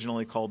wasn't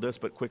originally called this,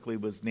 but quickly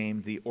was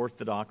named the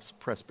Orthodox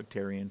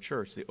Presbyterian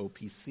Church, the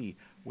OPC,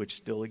 which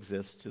still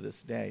exists to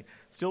this day.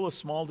 Still a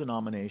small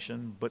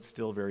denomination, but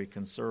still very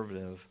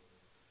conservative.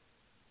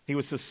 He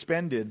was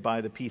suspended by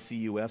the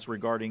PCUS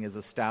regarding his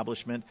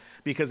establishment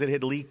because it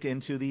had leaked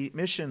into the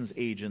missions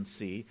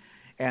agency.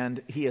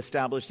 And he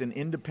established an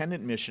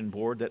independent mission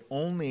board that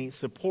only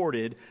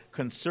supported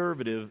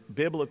conservative,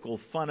 biblical,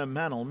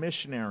 fundamental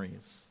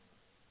missionaries.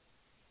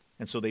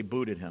 And so they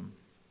booted him.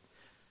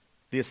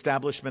 The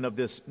establishment of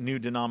this new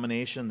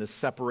denomination, this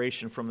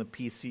separation from the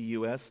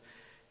PCUS,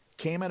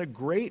 came at a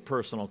great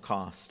personal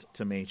cost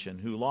to Machen,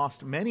 who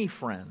lost many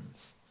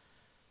friends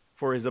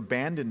for his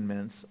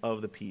abandonments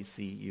of the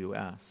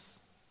PCUS.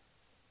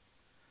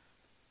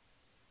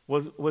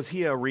 Was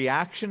he a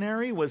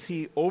reactionary? Was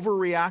he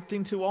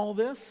overreacting to all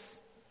this?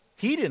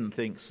 He didn't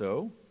think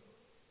so.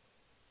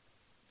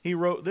 He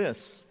wrote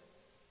this: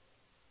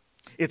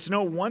 "It's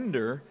no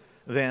wonder,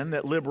 then,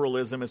 that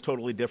liberalism is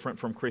totally different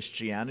from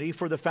Christianity,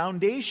 for the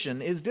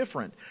foundation is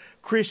different.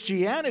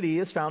 Christianity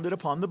is founded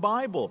upon the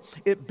Bible.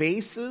 It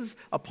bases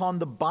upon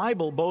the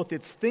Bible both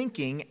its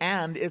thinking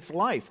and its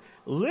life.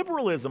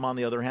 Liberalism, on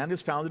the other hand,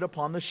 is founded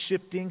upon the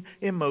shifting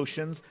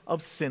emotions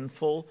of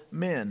sinful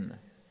men."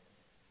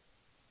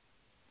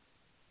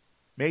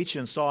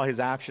 Machen saw his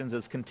actions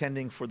as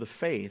contending for the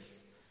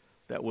faith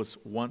that was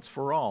once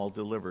for all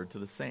delivered to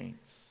the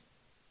saints.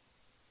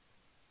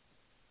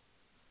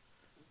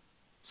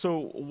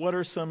 So, what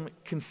are some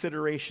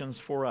considerations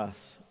for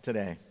us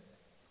today?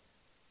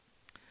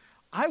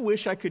 I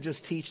wish I could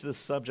just teach this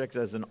subject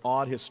as an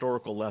odd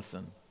historical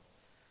lesson,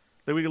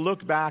 that we could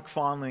look back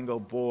fondly and go,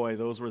 boy,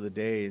 those were the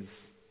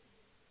days,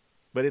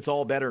 but it's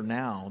all better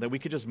now, that we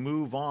could just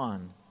move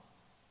on.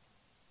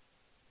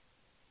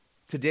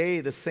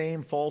 Today, the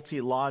same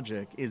faulty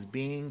logic is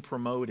being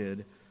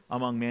promoted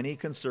among many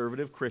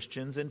conservative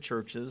Christians and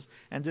churches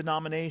and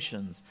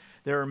denominations.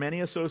 There are many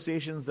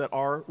associations that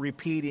are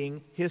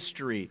repeating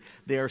history.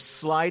 They are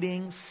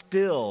sliding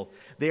still.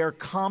 They are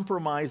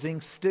compromising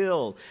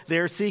still. They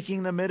are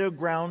seeking the middle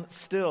ground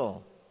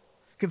still.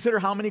 Consider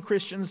how many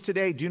Christians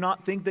today do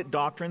not think that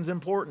doctrine is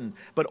important,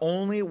 but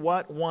only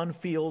what one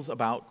feels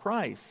about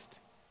Christ.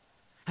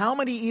 How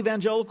many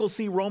evangelicals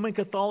see Roman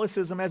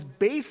Catholicism as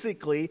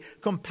basically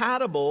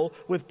compatible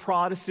with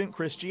Protestant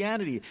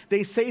Christianity?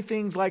 They say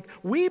things like,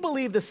 we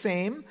believe the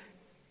same,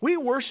 we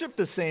worship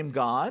the same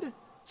God,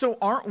 so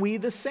aren't we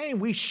the same?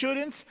 We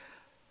shouldn't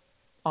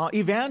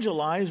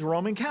evangelize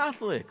Roman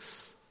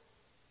Catholics.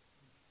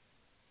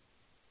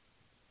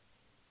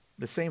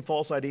 The same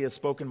false idea is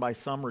spoken by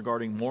some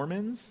regarding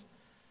Mormons,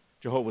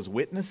 Jehovah's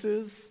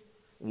Witnesses,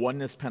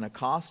 Oneness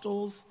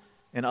Pentecostals,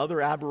 and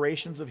other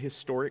aberrations of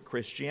historic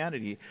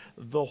Christianity.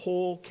 The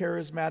whole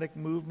charismatic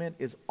movement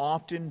is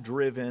often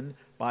driven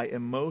by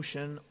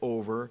emotion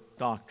over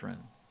doctrine.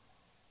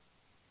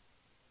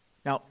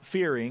 Now,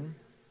 fearing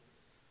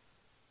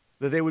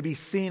that they would be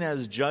seen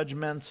as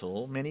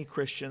judgmental, many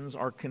Christians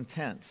are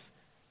content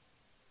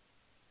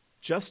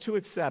just to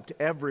accept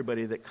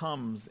everybody that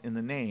comes in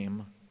the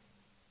name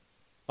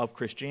of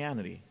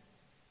Christianity.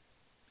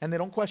 And they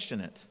don't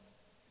question it.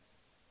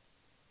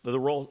 The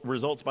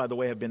results, by the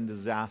way, have been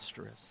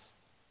disastrous.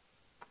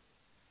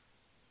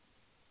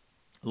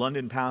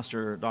 London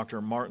pastor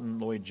Dr. Martin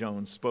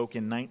Lloyd-Jones spoke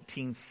in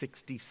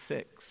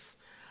 1966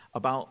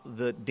 about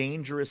the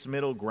dangerous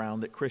middle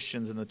ground that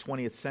Christians in the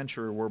 20th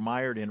century were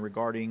mired in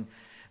regarding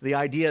the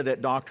idea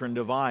that doctrine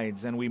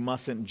divides and we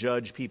mustn't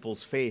judge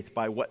people's faith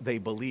by what they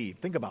believe.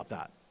 Think about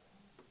that.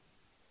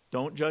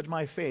 Don't judge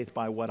my faith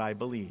by what I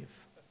believe.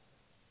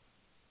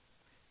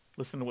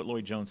 Listen to what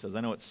Lloyd-Jones says.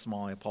 I know it's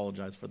small. I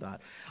apologize for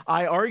that.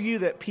 I argue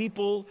that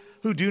people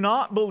who do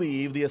not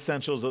believe the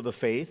essentials of the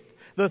faith,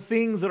 the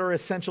things that are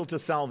essential to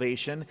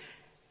salvation,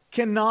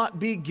 cannot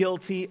be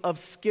guilty of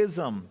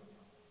schism.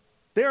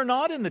 They are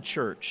not in the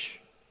church.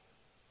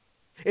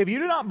 If you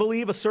do not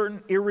believe a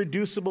certain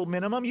irreducible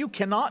minimum, you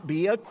cannot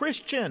be a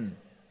Christian.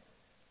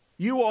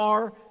 You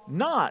are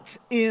not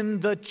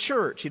in the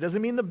church. He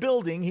doesn't mean the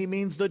building. He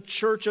means the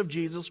church of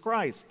Jesus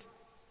Christ.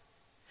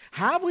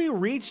 Have we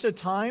reached a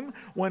time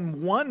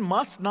when one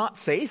must not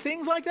say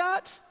things like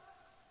that?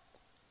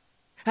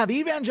 Have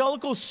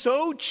evangelicals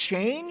so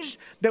changed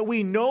that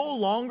we no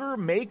longer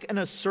make an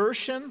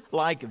assertion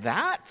like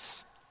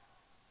that?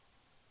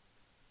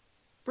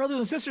 Brothers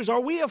and sisters,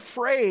 are we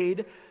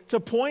afraid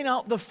to point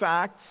out the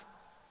fact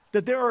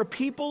that there are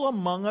people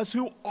among us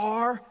who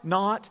are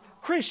not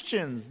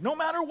Christians, no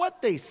matter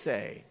what they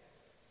say?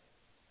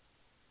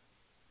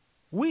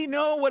 We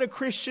know what a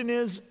Christian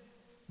is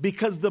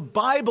because the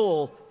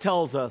Bible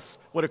tells us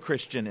what a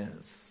Christian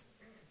is.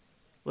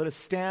 Let us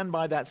stand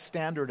by that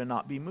standard and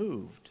not be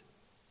moved.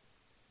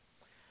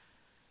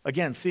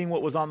 Again, seeing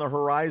what was on the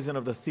horizon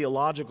of the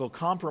theological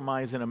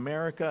compromise in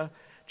America,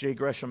 J.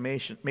 Gresham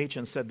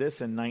Machen said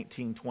this in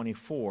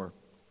 1924.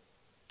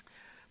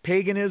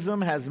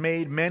 Paganism has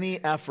made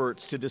many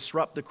efforts to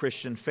disrupt the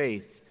Christian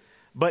faith,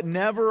 but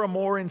never a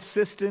more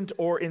insistent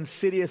or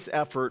insidious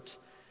effort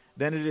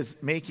than it is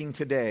making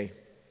today.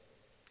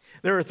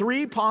 There are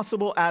three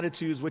possible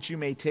attitudes which you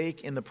may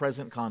take in the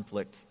present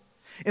conflict.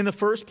 In the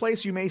first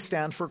place, you may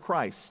stand for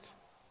Christ.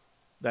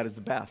 That is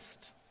the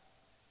best.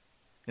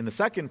 In the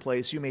second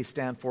place, you may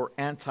stand for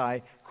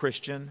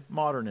anti-Christian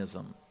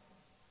modernism.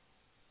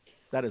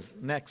 That is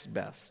next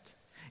best.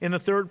 In the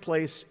third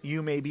place,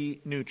 you may be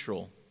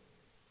neutral.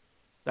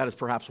 That is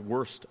perhaps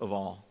worst of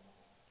all.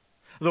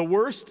 The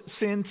worst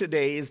sin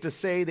today is to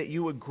say that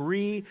you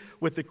agree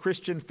with the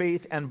Christian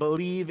faith and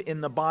believe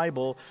in the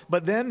Bible,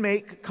 but then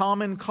make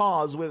common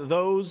cause with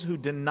those who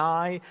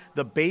deny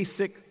the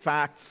basic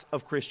facts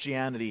of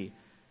Christianity.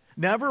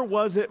 Never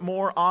was it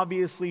more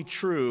obviously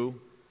true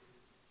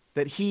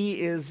that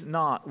he is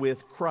not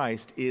with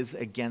Christ is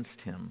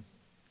against him.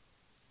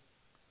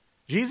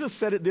 Jesus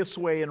said it this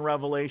way in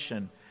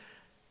Revelation: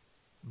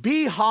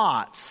 be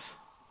hot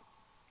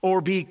or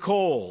be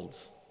cold.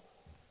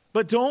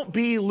 But don't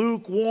be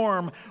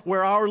lukewarm,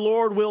 where our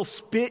Lord will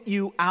spit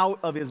you out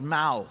of his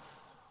mouth.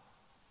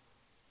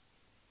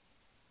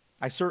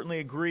 I certainly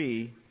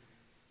agree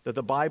that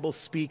the Bible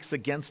speaks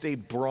against a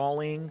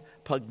brawling,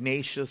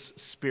 pugnacious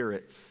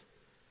spirit.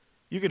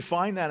 You can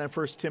find that in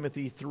 1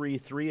 Timothy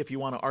 3:3 if you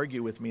want to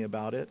argue with me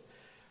about it,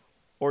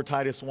 or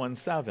Titus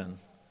 1:7.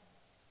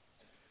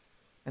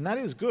 And that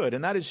is good,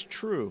 and that is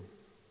true.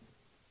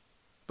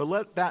 But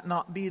let that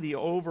not be the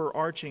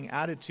overarching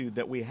attitude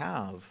that we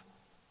have.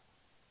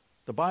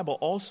 The Bible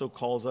also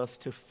calls us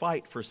to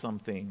fight for some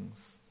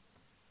things.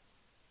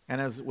 And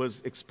as was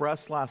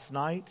expressed last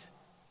night,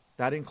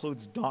 that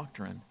includes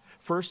doctrine.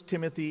 1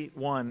 Timothy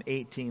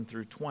 1:18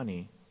 through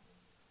 20.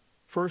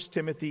 1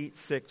 Timothy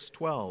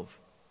 6:12.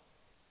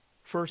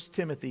 1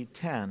 Timothy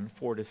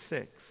 10:4 to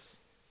 6.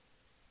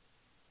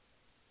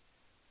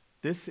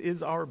 This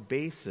is our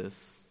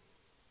basis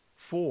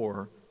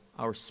for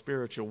our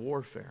spiritual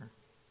warfare.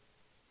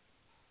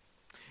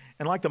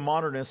 And like the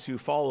modernists who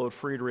followed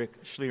Friedrich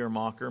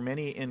Schleiermacher,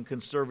 many in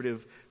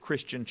conservative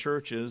Christian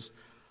churches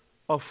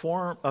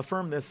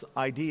affirm this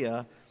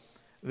idea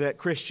that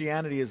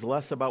Christianity is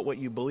less about what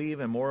you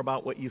believe and more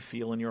about what you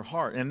feel in your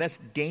heart. And this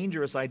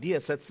dangerous idea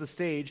sets the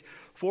stage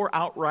for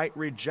outright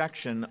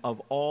rejection of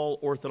all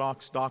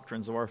orthodox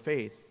doctrines of our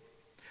faith.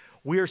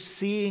 We are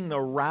seeing the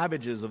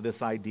ravages of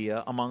this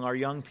idea among our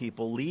young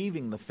people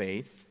leaving the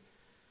faith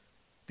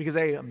because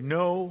they have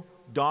no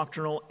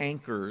doctrinal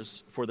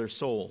anchors for their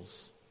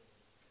souls.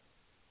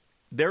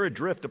 They're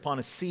adrift upon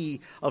a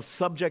sea of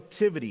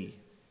subjectivity.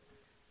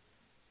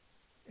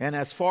 And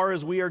as far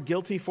as we are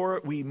guilty for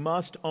it, we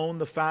must own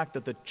the fact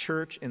that the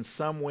church in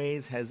some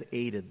ways has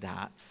aided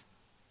that.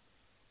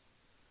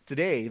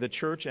 Today, the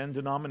church and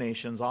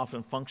denominations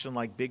often function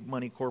like big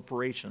money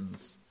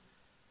corporations.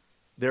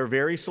 They're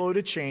very slow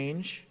to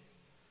change,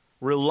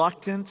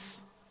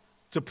 reluctant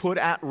to put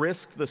at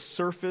risk the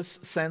surface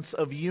sense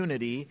of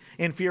unity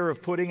in fear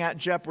of putting at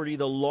jeopardy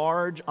the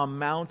large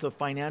amount of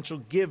financial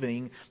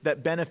giving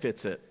that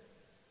benefits it.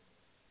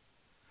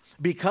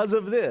 Because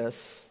of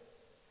this,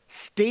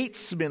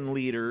 statesman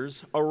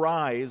leaders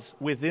arise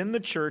within the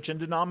church and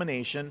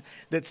denomination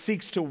that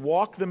seeks to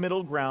walk the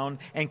middle ground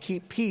and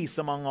keep peace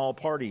among all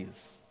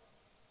parties.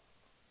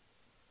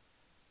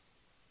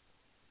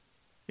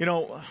 You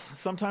know,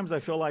 sometimes I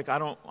feel like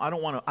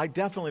I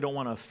definitely don't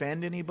want to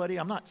offend anybody.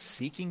 I'm not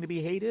seeking to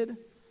be hated.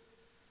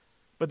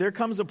 But there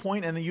comes a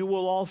point, and you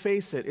will all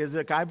face it, is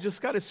that I've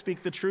just got to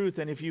speak the truth.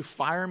 And if you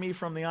fire me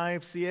from the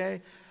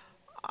IFCA,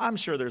 I'm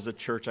sure there's a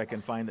church I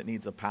can find that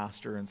needs a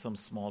pastor in some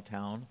small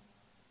town.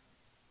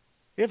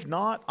 If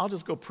not, I'll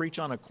just go preach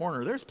on a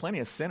corner. There's plenty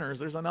of sinners.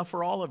 There's enough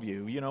for all of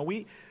you. You know,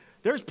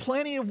 there's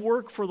plenty of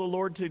work for the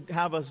Lord to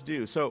have us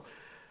do. So,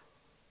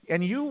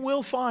 and you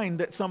will find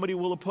that somebody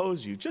will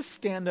oppose you. Just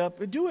stand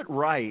up and do it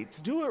right.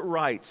 Do it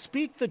right.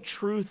 Speak the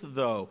truth,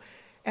 though.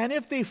 And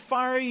if they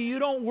fire you, you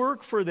don't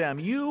work for them.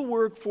 You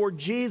work for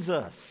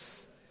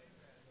Jesus.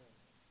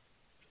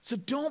 So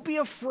don't be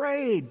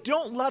afraid.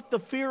 Don't let the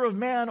fear of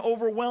man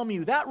overwhelm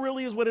you. That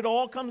really is what it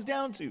all comes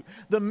down to.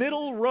 The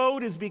middle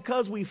road is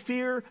because we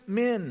fear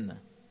men.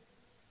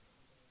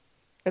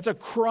 It's a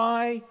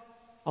cry,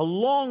 a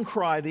long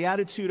cry, the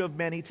attitude of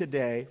many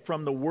today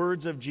from the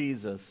words of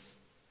Jesus.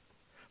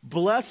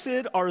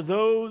 Blessed are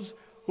those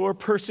who are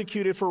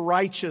persecuted for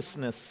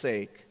righteousness'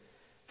 sake,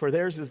 for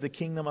theirs is the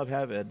kingdom of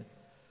heaven.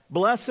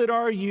 Blessed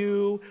are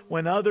you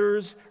when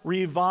others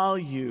revile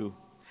you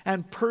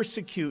and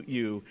persecute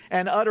you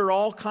and utter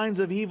all kinds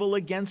of evil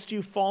against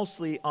you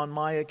falsely on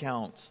my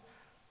account.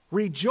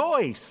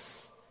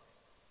 Rejoice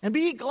and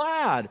be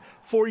glad,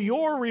 for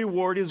your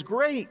reward is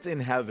great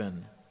in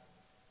heaven.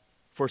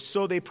 For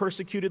so they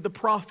persecuted the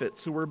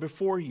prophets who were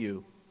before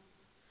you.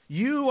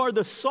 You are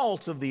the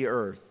salt of the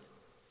earth.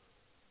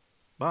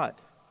 But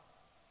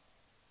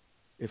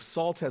if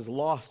salt has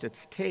lost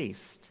its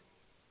taste,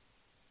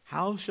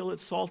 how shall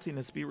its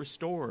saltiness be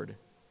restored?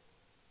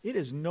 It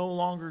is no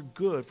longer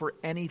good for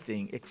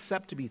anything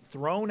except to be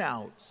thrown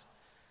out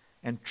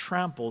and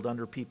trampled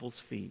under people's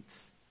feet.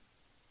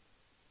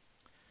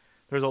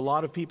 There's a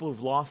lot of people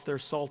who've lost their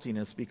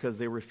saltiness because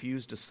they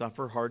refuse to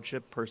suffer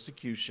hardship,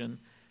 persecution,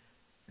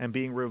 and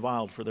being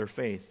reviled for their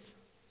faith.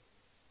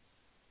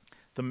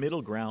 The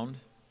middle ground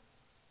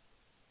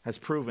has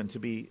proven to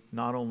be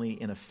not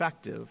only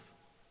ineffective,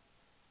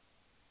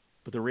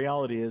 but the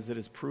reality is it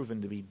has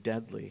proven to be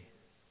deadly.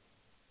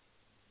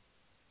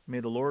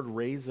 May the Lord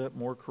raise up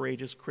more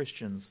courageous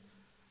Christians,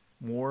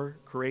 more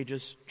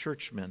courageous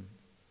churchmen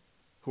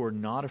who are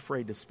not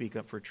afraid to speak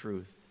up for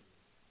truth,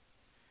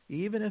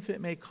 even if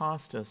it may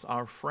cost us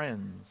our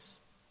friends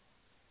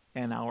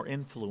and our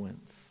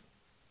influence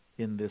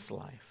in this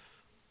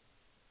life.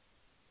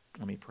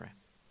 Let me pray.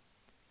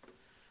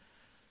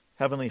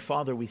 Heavenly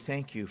Father, we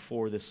thank you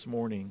for this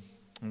morning,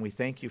 and we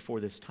thank you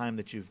for this time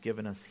that you've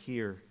given us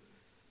here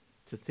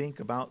to think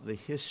about the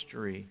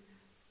history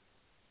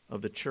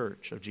of the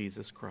church of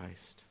Jesus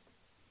Christ.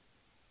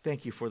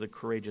 Thank you for the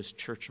courageous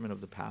churchmen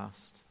of the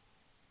past.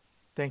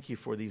 Thank you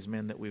for these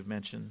men that we've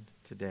mentioned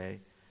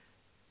today.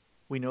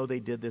 We know they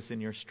did this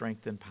in your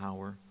strength and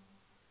power.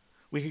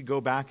 We could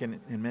go back and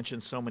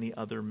mention so many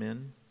other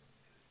men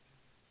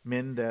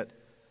that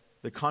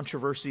the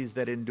controversies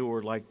that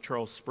endured, like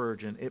Charles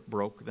Spurgeon, it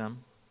broke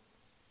them.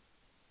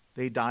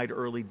 They died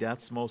early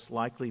deaths, most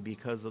likely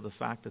because of the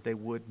fact that they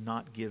would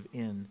not give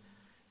in,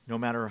 no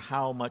matter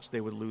how much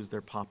they would lose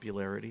their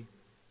popularity.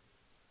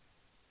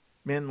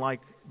 Men like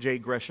J.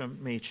 Gresham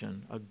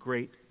Machen, a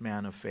great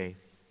man of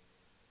faith.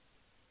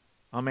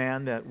 A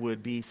man that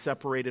would be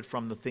separated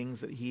from the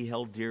things that he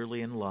held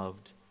dearly and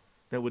loved,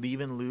 that would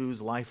even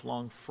lose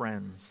lifelong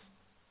friends.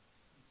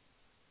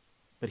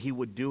 But he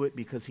would do it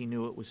because he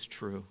knew it was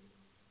true.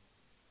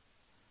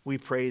 We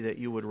pray that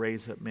you would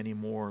raise up many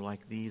more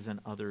like these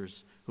and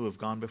others who have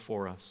gone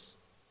before us.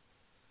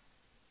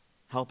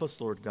 Help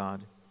us, Lord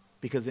God,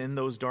 because in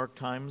those dark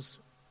times,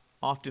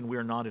 often we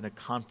are not in a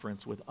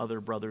conference with other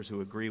brothers who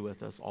agree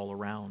with us all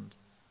around.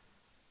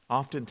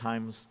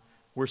 Oftentimes,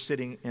 we're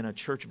sitting in a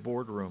church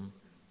boardroom,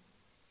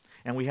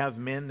 and we have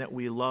men that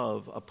we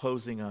love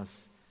opposing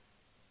us,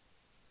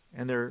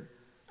 and they're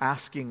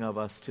asking of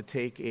us to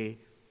take a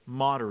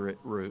moderate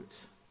route,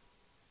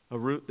 a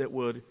route that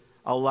would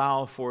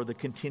allow for the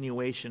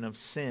continuation of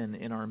sin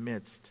in our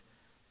midst,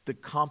 the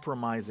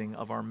compromising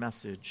of our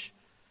message,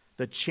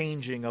 the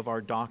changing of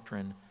our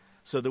doctrine,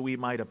 so that we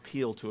might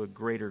appeal to a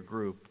greater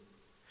group.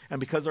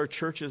 And because our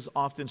churches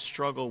often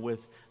struggle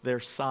with their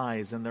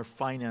size and their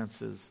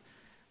finances,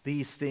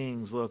 these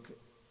things look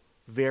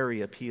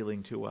very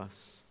appealing to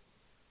us.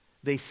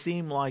 They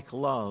seem like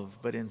love,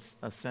 but in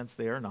a sense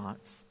they are not.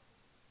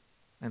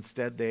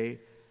 Instead, they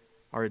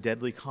are a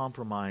deadly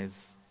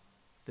compromise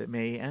that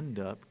may end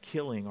up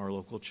killing our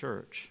local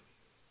church.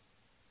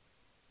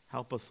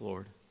 Help us,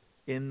 Lord,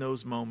 in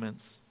those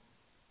moments,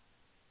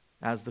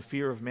 as the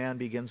fear of man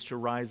begins to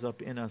rise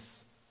up in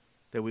us,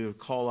 that we would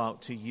call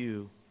out to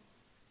you,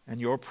 and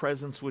your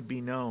presence would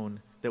be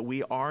known, that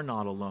we are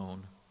not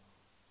alone,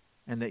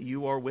 and that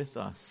you are with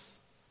us,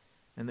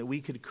 and that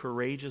we could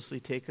courageously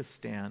take a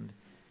stand,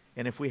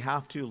 and if we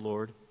have to,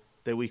 Lord,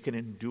 that we can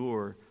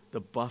endure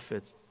the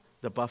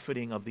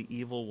buffeting of the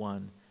evil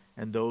one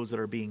and those that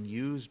are being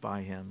used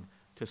by him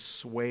to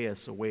sway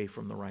us away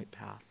from the right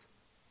path.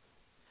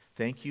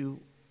 Thank you.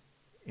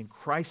 In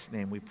Christ's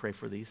name we pray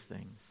for these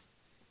things.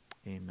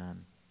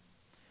 Amen.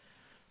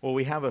 Well,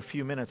 we have a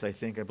few minutes, I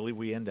think. I believe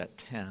we end at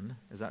 10.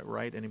 Is that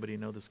right? Anybody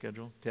know the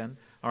schedule? 10?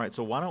 All right,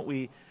 so why don't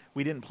we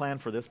didn't plan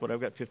for this, but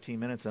I've got 15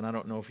 minutes, and I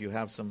don't know if you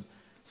have some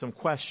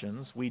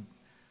questions. We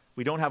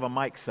don't have a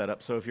mic set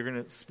up, so if you're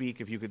going to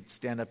speak, if you could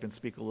stand up and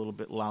speak a little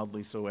bit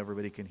loudly so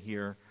everybody can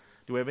hear.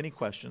 Do we have any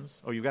questions?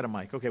 Oh, you've got a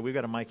mic. Okay, we've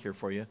got a mic here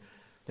for you.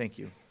 Thank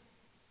you.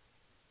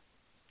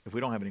 If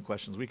we don't have any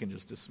questions, we can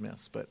just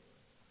dismiss, but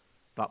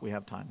thought we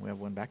have time. We have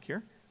one back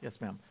here.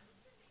 Yes, ma'am.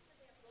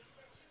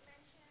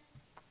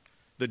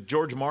 The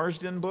George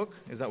Marsden book?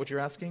 Is that what you're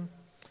asking?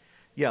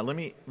 Yeah, let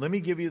me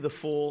give you the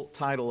full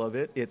title of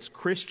it. It's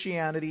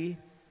Christianity.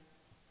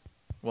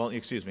 Well,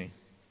 excuse me.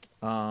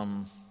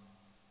 I'm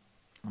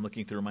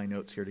looking through my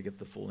notes here to get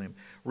the full name.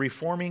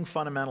 Reforming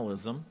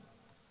Fundamentalism.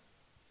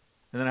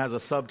 And then it has a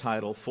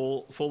subtitle,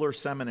 Fuller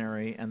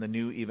Seminary and the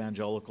New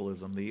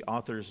Evangelicalism. The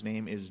author's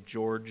name is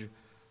George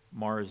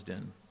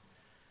Marsden.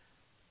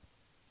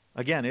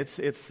 Again, it's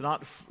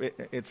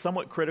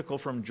somewhat critical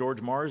from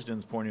George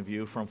Marsden's point of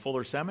view. From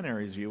Fuller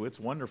Seminary's view, it's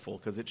wonderful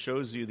because it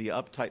shows you the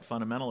uptight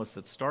fundamentalists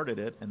that started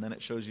it, and then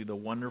it shows you the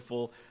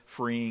wonderful,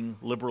 freeing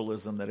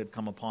liberalism that had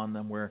come upon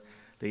them, where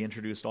they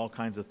introduced all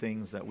kinds of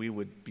things that we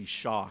would be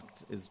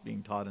shocked is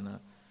being taught in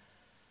a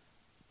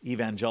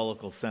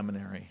evangelical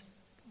seminary.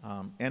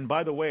 And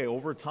by the way,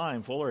 over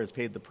time, Fuller has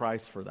paid the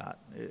price for that.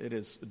 It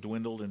has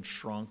dwindled and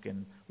shrunk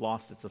and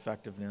lost its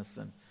effectiveness,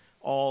 and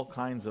all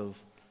kinds of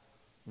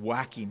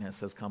wackiness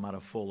has come out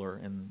of Fuller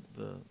in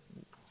the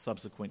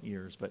subsequent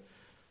years. But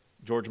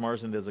George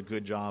Marsden does a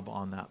good job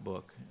on that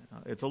book.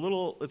 It's a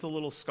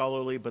little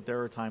scholarly, but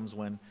there are times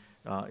when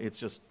it's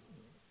just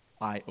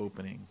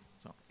eye-opening.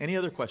 So, any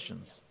other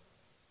questions?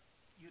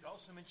 You'd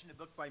also mentioned a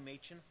book by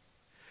Machen.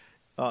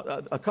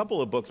 A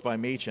couple of books by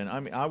Machen. I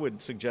mean, I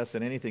would suggest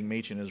that anything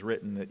Machen has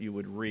written that you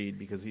would read,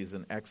 because he's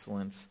an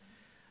excellent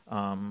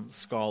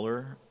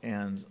scholar.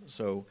 And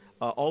so,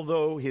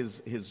 although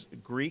his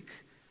Greek,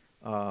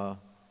 to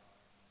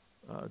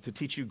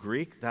teach you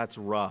Greek, that's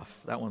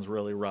rough. That one's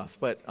really rough.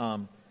 But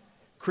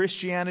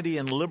Christianity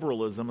and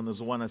Liberalism, and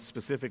there's one I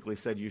specifically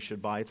said you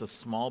should buy. It's a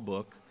small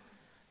book.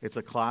 It's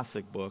a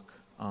classic book.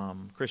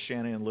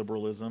 Christianity and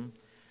Liberalism.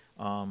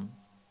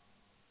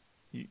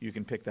 You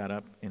can pick that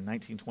up. In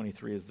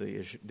 1923 is the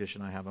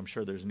edition I have. I'm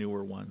sure there's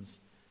newer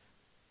ones.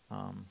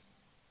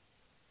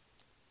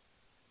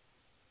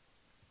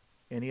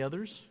 Any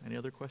others? Any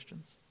other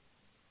questions?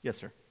 Yes,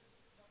 sir.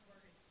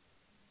 Bargas,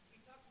 we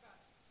talked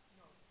about,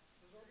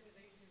 those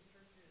organizations,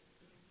 churches,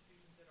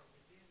 institutions that are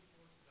within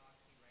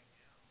Orthodoxy right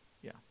now.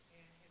 Yeah.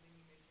 And then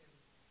you mentioned,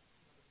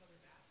 the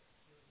Southern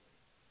Baptists dealing with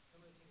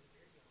some of the things that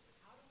they're dealing with.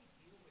 How do we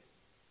deal with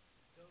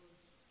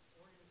those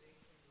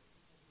organizations or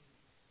people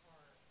who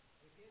are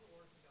within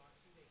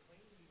Orthodoxy? They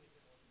claim to be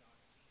within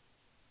Orthodoxy,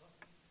 but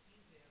we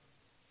see them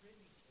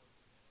trending towards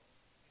the middle,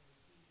 and we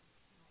see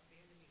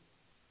abandoning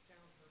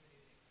sound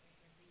hermeneutics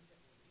and things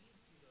that will lead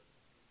to those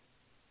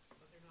conclusions,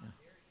 but they're not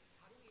there yet.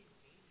 How do we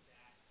engage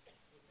that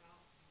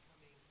without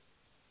becoming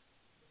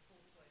the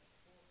full-fledged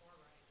far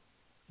right?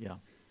 Yeah.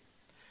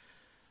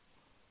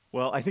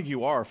 Well, I think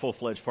you are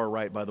full-fledged far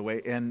right, by the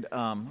way, and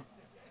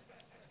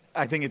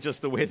I think it's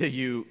just the way that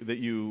you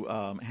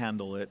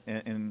handle it,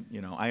 and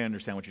I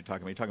understand what you're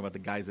talking about. You're talking about the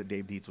guys that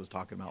Dave Dietz was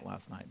talking about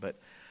last night, but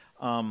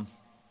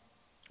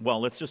well,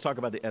 let's just talk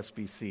about the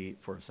SBC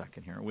for a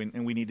second here,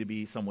 and we need to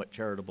be somewhat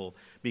charitable,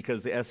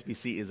 because the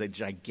SBC is a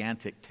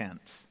gigantic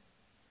tent.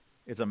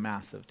 It's a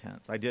massive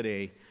tent. I did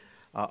a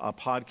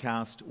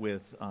podcast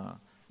with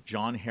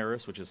John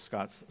Harris, which is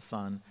Scott's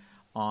son,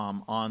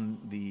 on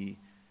the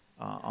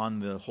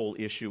whole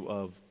issue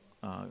of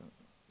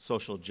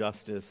social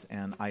justice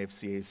and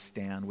IFCA's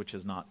stand, which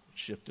has not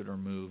shifted or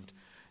moved.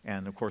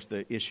 And of course,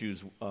 the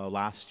issues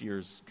last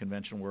year's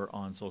convention were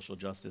on social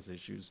justice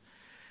issues.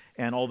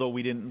 And although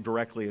we didn't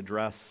directly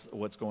address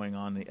what's going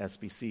on in the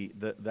SBC,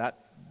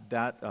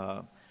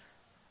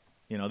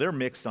 they're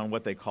mixed on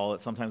what they call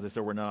it. Sometimes they say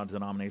we're not a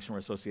denomination, we're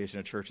an association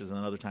of churches, and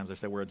then other times they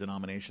say we're a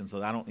denomination.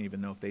 So I don't even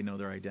know if they know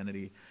their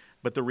identity.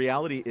 But the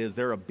reality is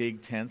they're a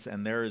big tent,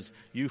 and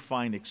you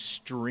find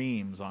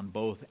extremes on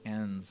both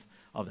ends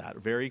of that.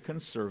 Very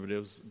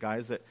conservatives,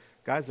 guys that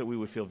guys that we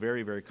would feel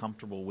very, very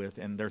comfortable with,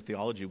 and their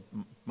theology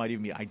might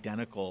even be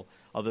identical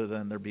other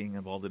than they're being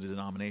involved in a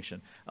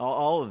denomination.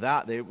 All of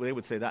that, they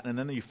would say that. And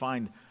then you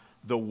find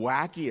the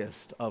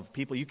wackiest of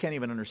people. You can't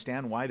even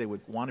understand why they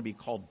would want to be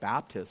called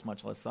Baptists,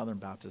 much less Southern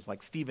Baptists.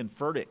 Like Stephen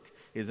Furtick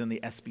is in the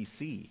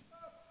SBC.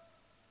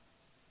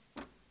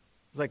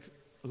 It's like,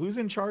 who's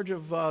in charge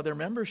of their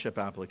membership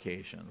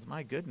applications?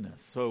 My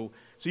goodness. So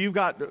you've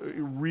got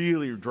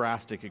really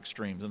drastic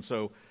extremes. And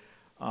so,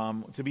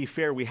 to be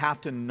fair, we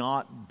have to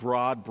not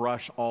broad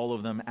brush all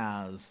of them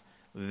as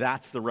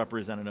that's the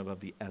representative of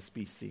the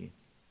SBC.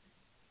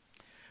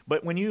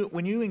 But when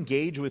you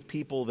engage with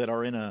people that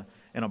are in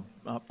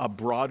a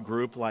broad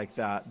group like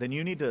that, then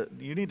you need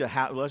to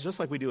have, well, just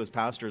like we do as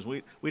pastors,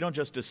 we don't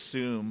just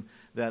assume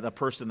that a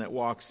person that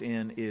walks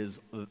in is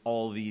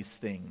all these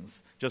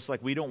things. Just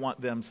like we don't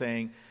want them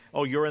saying,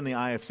 "Oh, you're in the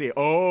IFC.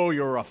 Oh,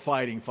 you're a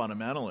fighting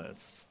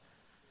fundamentalist."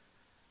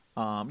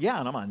 Yeah,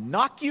 and I'm gonna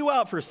knock you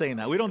out for saying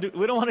that. We don't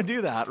want to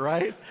do that,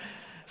 right?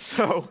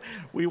 So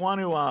we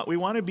want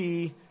to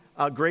be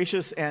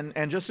gracious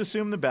and just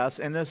assume the best,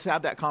 and just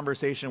have that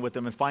conversation with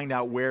them and find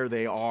out where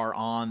they are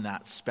on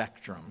that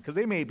spectrum, because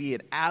they may be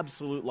at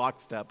absolute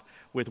lockstep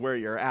with where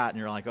you're at, and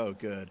you're like, "Oh,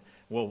 good.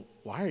 Well,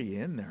 why are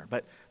you in there?"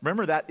 But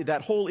remember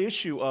that whole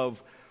issue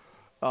of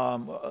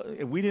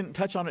we didn't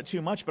touch on it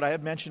too much, but I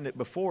have mentioned it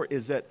before,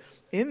 is that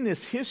in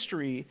this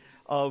history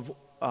of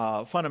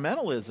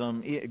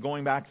fundamentalism,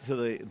 going back to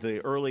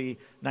the early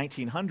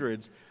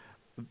 1900s,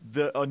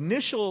 the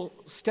initial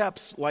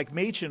steps, like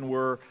Machen,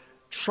 were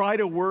try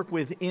to work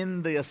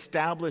within the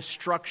established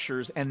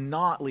structures and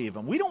not leave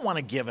them. We don't want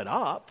to give it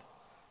up.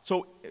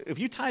 So if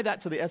you tie that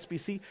to the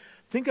SBC,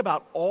 think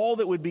about all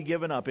that would be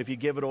given up if you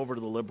give it over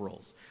to the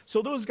liberals.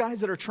 So those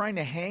guys that are trying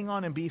to hang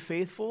on and be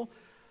faithful,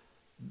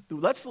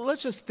 let's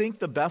just think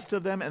the best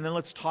of them, and then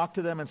let's talk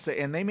to them and say,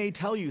 and they may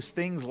tell you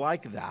things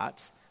like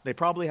that. They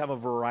probably have a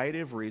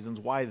variety of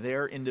reasons why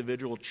their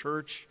individual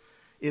church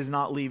is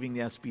not leaving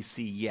the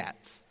SBC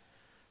yet.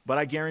 But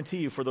I guarantee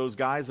you, for those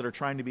guys that are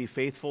trying to be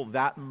faithful,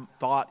 that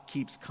thought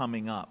keeps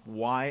coming up.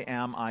 Why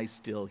am I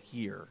still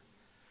here?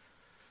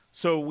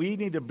 So we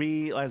need to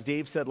be, as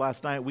Dave said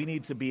last night, we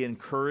need to be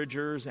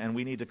encouragers, and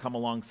we need to come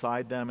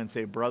alongside them and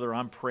say, "Brother,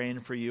 I'm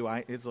praying for you.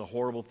 It's a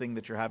horrible thing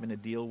that you're having to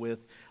deal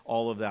with,"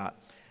 all of that.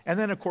 And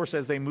then, of course,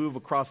 as they move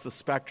across the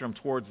spectrum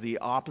towards the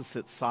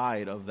opposite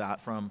side of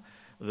that, from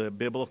the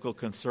biblical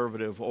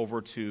conservative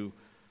over to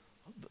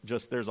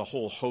just, there's a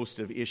whole host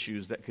of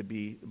issues that could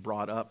be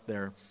brought up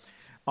there.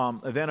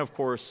 Then, of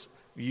course,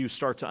 you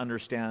start to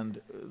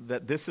understand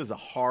that this is a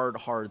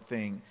hard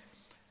thing.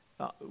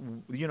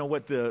 You know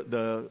what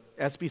the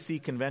SBC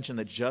convention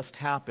that just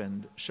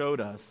happened showed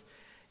us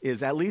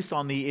is, at least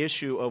on the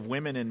issue of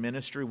women in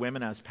ministry,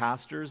 women as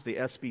pastors, the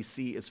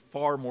SBC is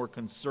far more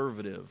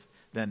conservative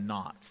than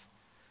not.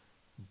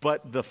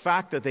 But the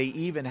fact that they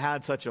even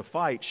had such a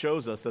fight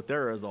shows us that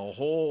there is a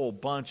whole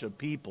bunch of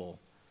people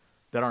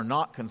that are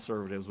not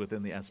conservatives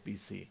within the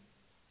SBC.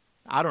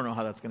 I don't know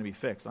how that's going to be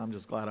fixed. I'm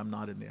just glad I'm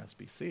not in the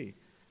SBC.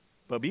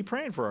 But be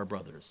praying for our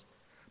brothers,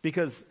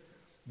 because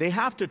they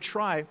have to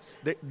try.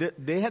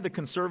 They had the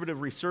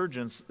conservative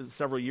resurgence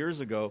several years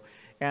ago,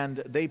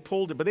 and they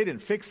pulled it, but they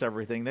didn't fix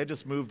everything. They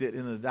just moved it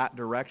in that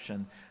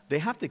direction. They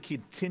have to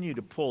continue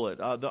to pull it.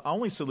 The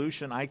only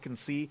solution I can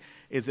see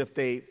is if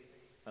they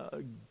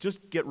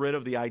just get rid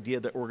of the idea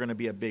that we're going to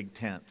be a big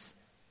tent.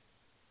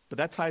 But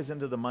that ties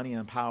into the money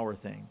and power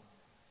thing.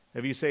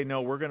 If you say,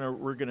 "No, we're going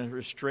to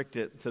restrict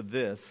it to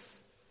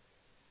this,"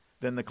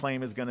 then the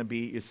claim is going to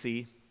be, "You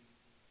see,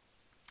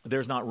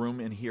 there's not room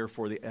in here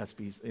for the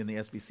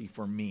SBC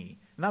for me."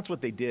 And that's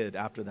what they did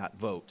after that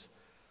vote.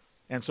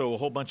 And so a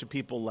whole bunch of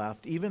people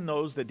left, even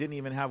those that didn't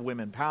even have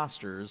women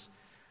pastors,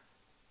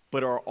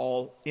 but are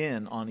all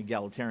in on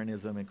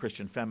egalitarianism and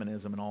Christian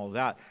feminism and all of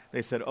that.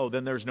 They said, "Oh,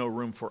 then there's no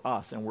room for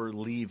us, and we're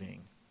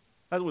leaving."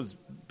 That was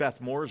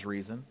Beth Moore's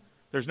reason.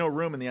 There's no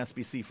room in the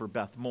SBC for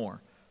Beth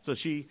Moore. So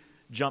she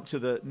jumped to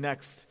the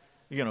next,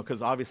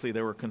 because obviously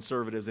there were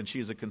conservatives, and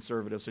she's a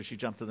conservative, so she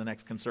jumped to the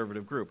next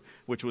conservative group,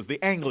 which was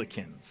the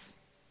Anglicans.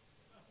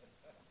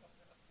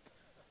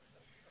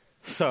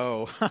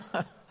 So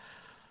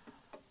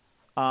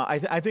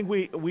I think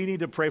we need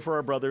to pray for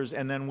our brothers,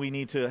 and then we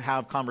need to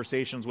have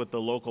conversations with the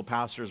local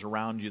pastors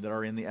around you that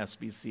are in the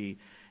SBC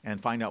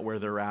and find out where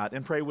they're at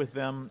and pray with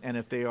them. And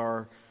if they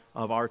are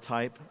of our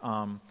type,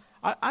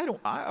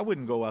 I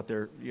wouldn't go out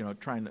there,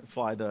 trying to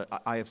fly the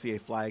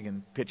IFCA flag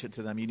and pitch it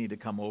to them. You need to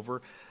come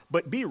over,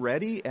 but be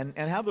ready and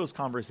have those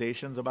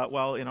conversations about,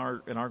 well, in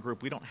our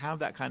group, we don't have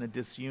that kind of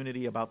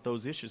disunity about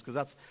those issues, because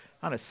that's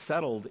kind of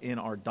settled in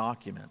our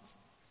documents.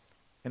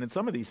 And in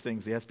some of these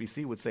things, the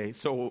SBC would say,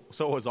 so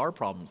is our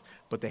problems,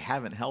 but they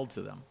haven't held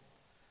to them.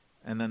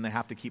 And then they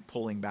have to keep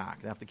pulling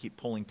back. They have to keep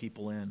pulling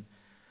people in.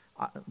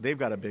 They've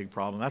got a big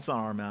problem. That's not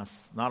our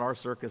mess, not our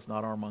circus,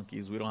 not our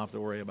monkeys. We don't have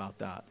to worry about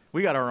that.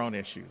 We got our own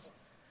issues.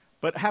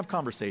 But have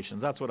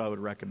conversations. That's what I would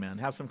recommend.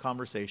 Have some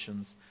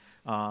conversations.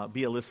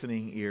 Be a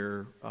listening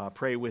ear.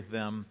 Pray with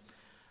them.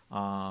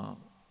 And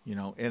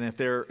if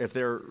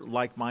they're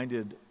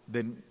like-minded,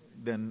 then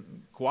then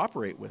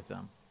cooperate with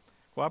them.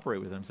 Cooperate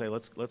with them. Say,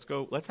 let's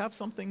go. Let's have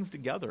some things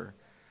together.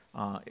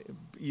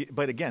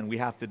 But again, we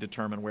have to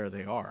determine where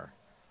they are.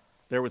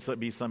 There would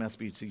be some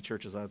SBC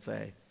churches I would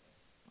say,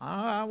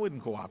 I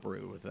wouldn't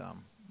cooperate with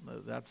them.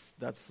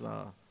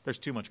 There's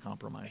too much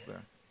compromise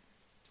there.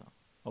 So,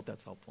 hope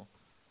that's helpful.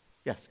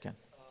 Yes, Ken.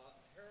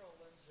 Harold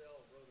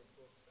Lindsell wrote a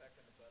book back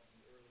in about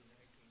the early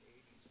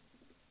 1980s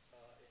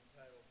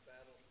entitled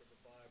Battle for the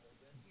Bible.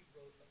 Then he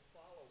wrote a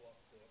follow-up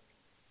book.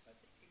 I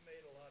think he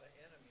made a lot of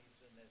enemies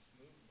in this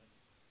movement.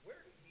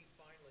 Where did he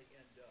finally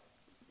end up?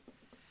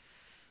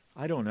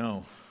 I don't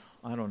know.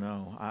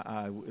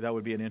 That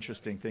would be an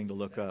interesting thing to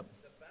look up.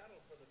 The Battle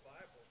for the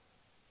Bible.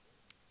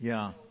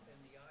 Yeah. In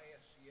the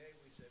IFCA,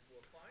 we said, well,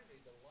 finally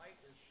the light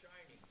is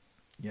shining.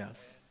 Yes.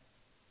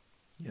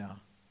 Yeah.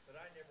 But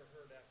I never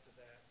heard after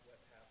that what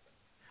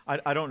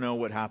happened. I don't know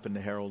what happened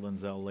to Harold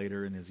Lindsell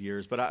later in his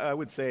years, but I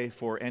would say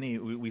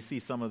we see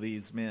some of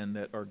these men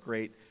that are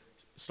great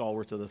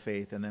stalwarts of the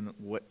faith, and then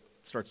what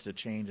starts to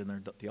change in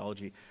their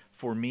theology,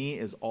 for me,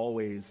 is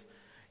always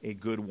a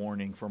good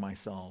warning for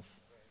myself.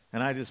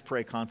 And I just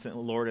pray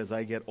constantly, Lord, as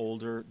I get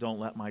older, don't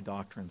let my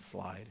doctrine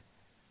slide.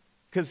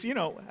 Because,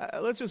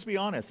 let's just be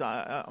honest.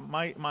 I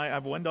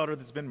have one daughter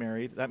that's been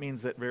married. That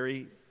means that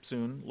very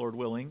soon, Lord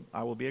willing,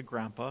 I will be a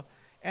grandpa.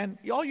 And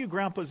all you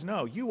grandpas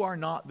know, you are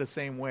not the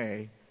same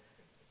way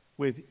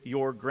with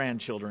your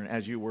grandchildren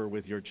as you were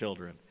with your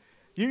children.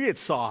 You get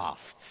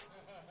soft.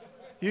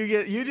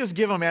 You just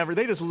give them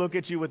everything. They just look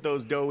at you with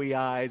those doughy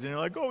eyes, and you're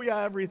like, oh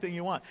yeah, everything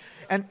you want.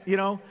 And,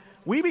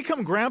 we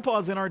become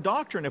grandpas in our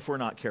doctrine if we're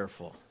not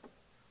careful.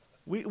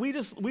 We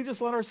just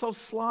let ourselves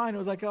slide. It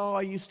was like, oh,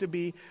 I used to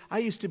be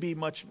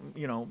much,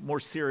 more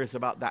serious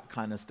about that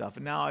kind of stuff.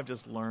 And now I've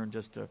just learned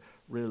just to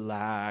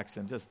relax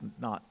and just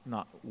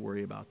not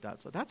worry about that.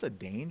 So that's a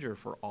danger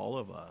for all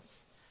of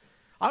us.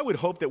 I would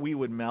hope that we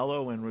would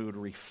mellow and we would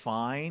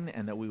refine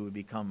and that we would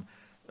become,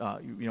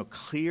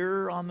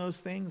 clear on those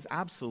things.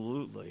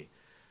 Absolutely.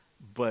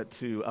 But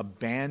to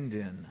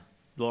abandon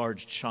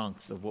large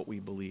chunks of what we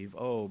believe,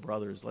 oh,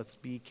 brothers, let's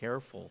be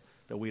careful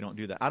that we don't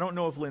do that. I don't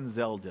know if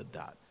Lindsell did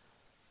that.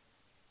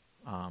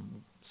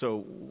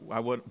 So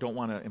I don't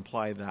want to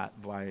imply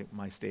that by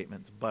my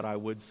statements, but I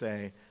would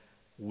say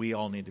we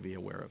all need to be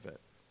aware of it,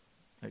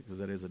 because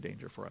that is a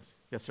danger for us.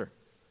 Yes, sir.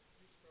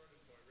 You started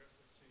by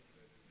referencing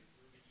that in the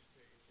early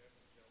stage,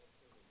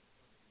 evangelical and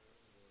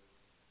fundamental were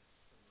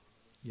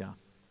synonymous. Yeah.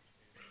 With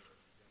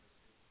understanding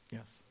of identity.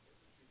 Yes. Where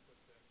would you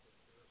put that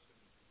comparison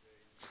in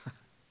today's?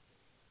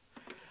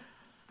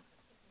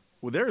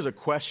 Well, there is a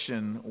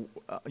question,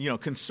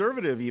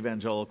 conservative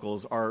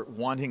evangelicals are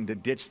wanting to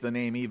ditch the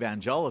name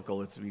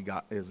evangelical. It's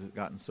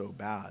gotten so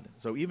bad.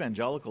 So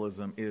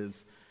evangelicalism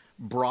is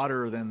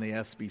broader than the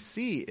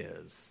SBC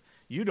is.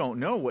 You don't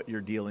know what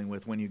you're dealing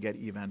with when you get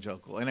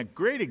evangelical. And a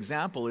great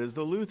example is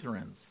the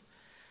Lutherans.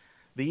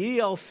 The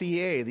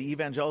ELCA, the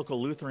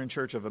Evangelical Lutheran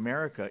Church of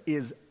America,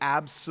 is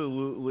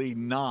absolutely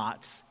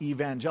not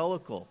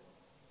evangelical.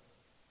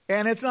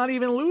 And it's not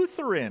even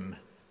Lutheran.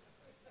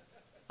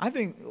 I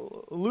think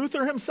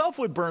Luther himself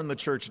would burn the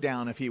church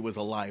down if he was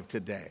alive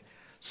today.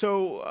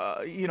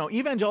 So,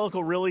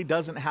 evangelical really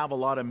doesn't have a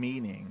lot of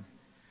meaning.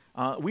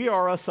 We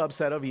are a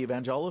subset of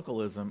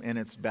evangelicalism in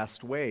its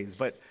best ways.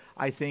 But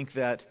I think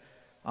that,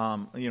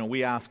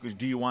 we ask,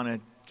 do you want to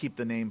keep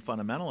the name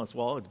fundamentalist?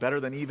 Well, it's better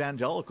than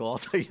evangelical, I'll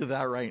tell you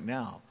that right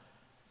now.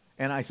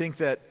 And I think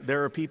that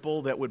there are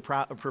people that would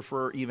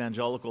prefer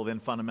evangelical than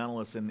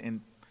fundamentalists. And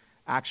in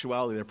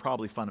actuality, they're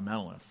probably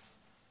fundamentalists.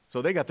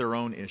 So they got their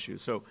own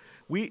issues. So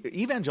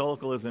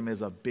evangelicalism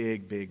is a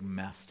big, big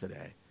mess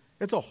today.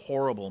 It's a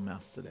horrible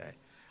mess today.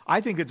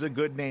 I think it's a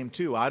good name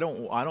too. I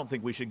don't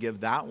think we should give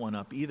that one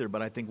up either,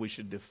 but I think we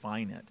should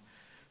define it.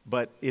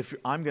 But if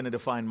I'm going to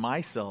define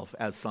myself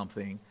as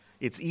something,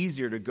 it's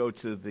easier to go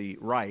to the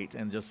right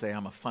and just say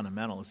I'm a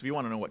fundamentalist. If you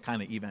want to know what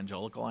kind of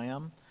evangelical I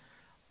am,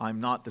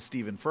 I'm not the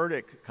Stephen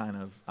Furtick kind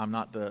of, I'm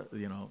not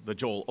the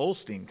Joel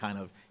Osteen kind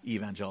of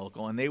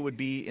evangelical, and they would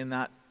be in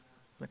that.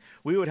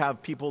 We would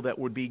have people that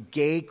would be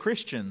gay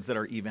Christians that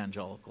are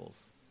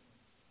evangelicals.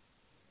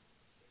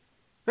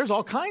 There's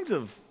all kinds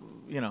of,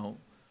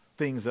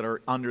 things that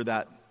are under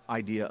that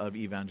idea of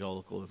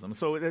evangelicalism.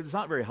 So it's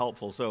not very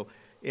helpful. So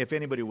if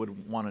anybody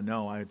would want to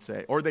know, I would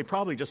say, or they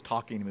probably just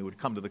talking to me would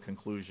come to the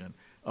conclusion,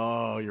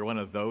 oh, you're one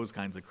of those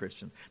kinds of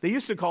Christians. They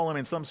used to call them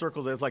in some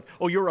circles, it's like,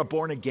 oh, you're a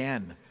born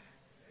again.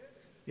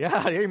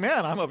 Yeah,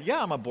 amen. I'm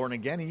a born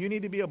again, and you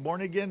need to be a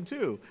born again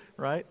too,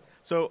 right?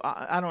 So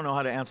I don't know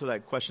how to answer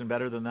that question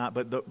better than that,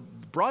 but the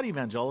broad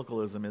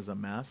evangelicalism is a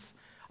mess.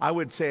 I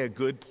would say a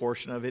good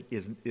portion of it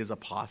is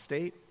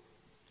apostate.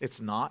 It's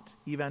not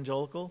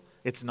evangelical.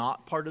 It's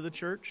not part of the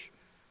church,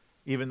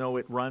 even though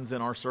it runs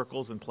in our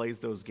circles and plays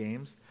those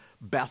games.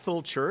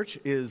 Bethel Church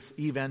is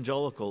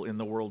evangelical in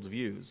the world's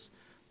views.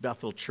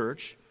 Bethel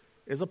Church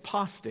is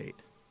apostate.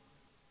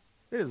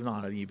 It is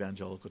not an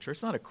evangelical church.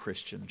 It's not a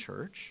Christian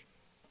church.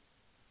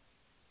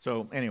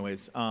 So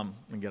anyways, I'm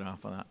getting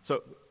off on that.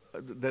 So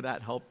did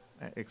that help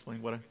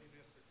explain what I... I didn't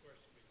ask the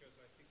question because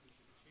I think we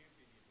should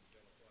champion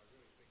evangelical. I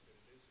really think that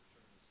it is a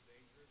term that's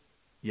dangerous.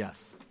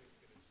 Yes.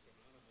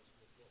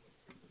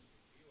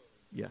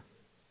 Yeah.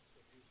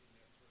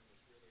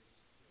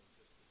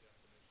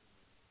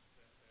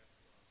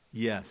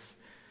 Yes.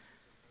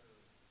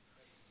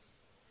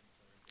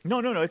 No,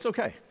 it's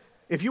okay.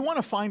 If you want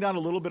to find out a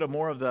little bit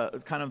more of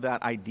the kind of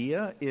that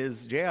idea,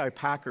 is J.I.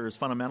 Packer's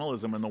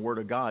Fundamentalism and the Word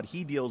of God.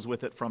 He deals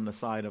with it from the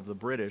side of the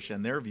British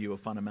and their view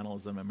of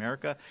fundamentalism in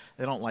America.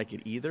 They don't like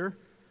it either.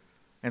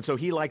 And so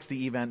he likes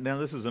now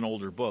this is an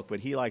older book,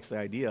 but he likes the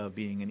idea of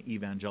being an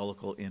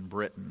evangelical in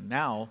Britain.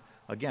 Now,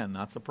 again,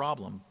 that's a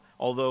problem.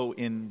 Although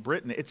in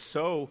Britain, it's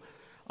so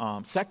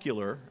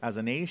secular as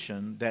a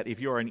nation that if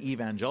you're an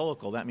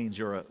evangelical, that means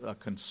you're a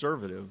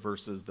conservative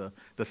versus the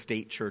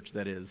state church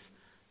that is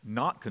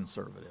not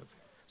conservative.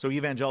 So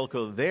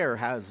evangelical there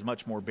has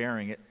much more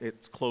bearing.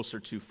 It's closer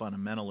to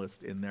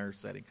fundamentalist in their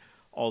setting,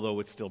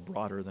 although it's still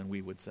broader than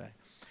we would say.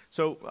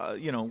 So,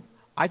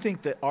 I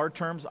think that our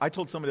terms, I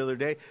told somebody the other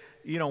day,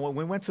 when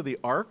we went to the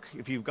Ark,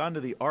 if you've gone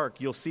to the Ark,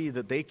 you'll see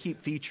that they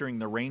keep featuring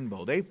the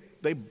rainbow. They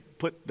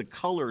put the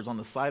colors on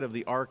the side of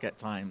the Ark at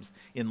times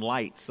in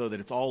lights so that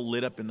it's all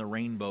lit up in the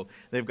rainbow.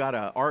 They've got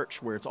an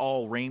arch where it's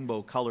all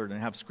rainbow colored and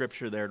have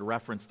scripture there to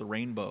reference the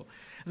rainbow.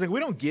 It's like,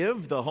 we don't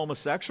give the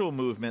homosexual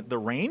movement the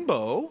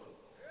rainbow.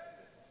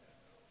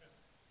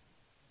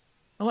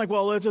 I'm like,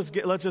 well, let's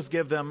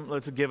give them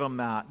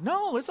that.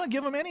 No, let's not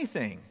give them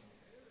anything.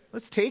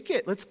 Let's take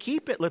it. Let's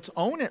keep it. Let's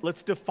own it.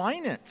 Let's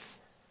define it.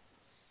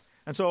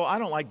 And so I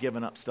don't like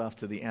giving up stuff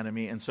to the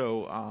enemy. And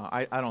so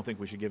I don't think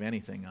we should give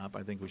anything up.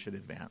 I think we should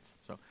advance.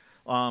 So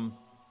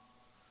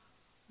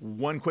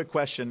one quick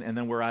question, and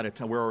then we're out of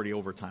time. We're already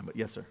over time. But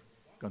yes, sir.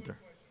 Gunther.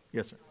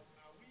 Yes, sir.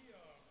 Are we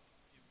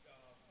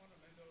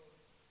fundamental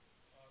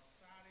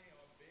siding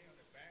or being on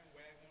the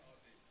bandwagon of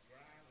the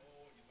grand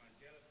old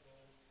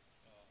evangelical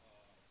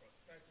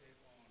perspective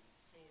on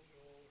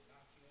social,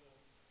 national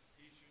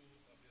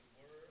issues of this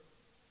world?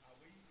 Are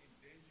we in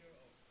danger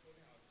of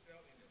putting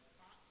ourselves in the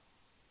pot,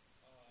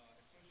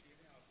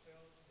 associating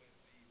ourselves with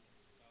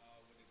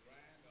the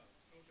grand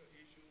social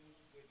issues,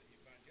 with the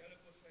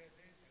evangelical say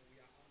this, and we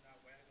are on that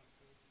wagon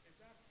too? Is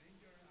that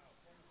danger in our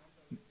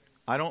fundamentalism?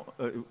 I don't.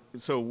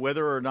 So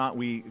whether or not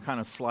we kind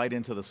of slide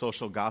into the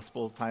social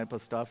gospel type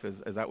of stuff, is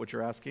that what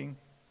you're asking?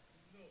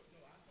 No,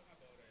 I'm talking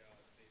about the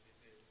national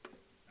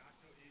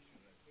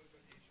issues, the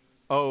social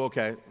issues. Oh,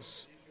 okay. The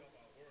issue of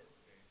our world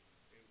today.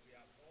 We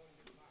are all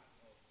in the pot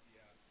of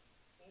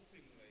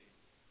openly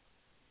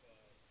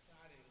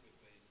siding with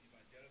the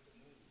evangelical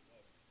move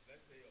of,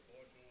 let's say,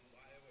 abortion,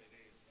 whatever it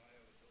is,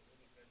 whatever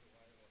homosexual,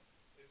 whatever.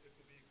 It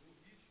could be a good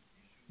issue.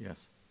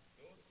 Yes.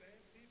 Those same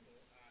people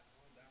are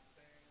on that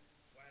same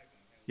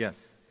wagon.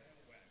 Yes.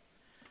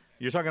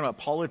 You're talking about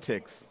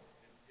politics.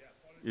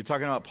 You're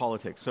talking about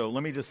politics. So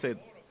let me just say,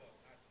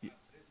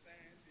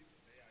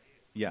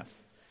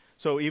 yes.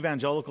 So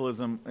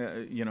evangelicalism,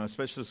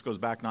 especially this goes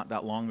back not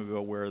that long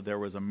ago, where there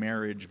was a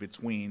marriage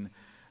between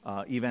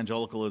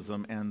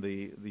evangelicalism and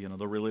the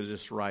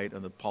religious right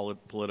and the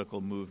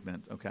political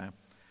movement. Okay.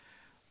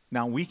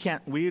 Now we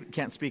can't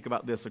speak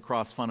about this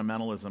across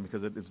fundamentalism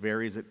because it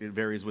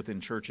varies within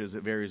churches,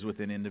 it varies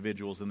within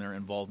individuals and their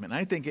involvement. And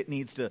I think it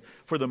needs to,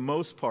 for the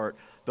most part,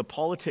 the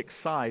politics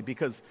side,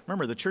 because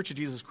remember, the Church of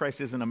Jesus Christ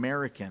isn't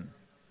American.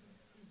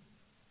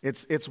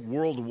 It's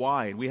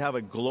worldwide. We have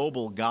a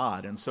global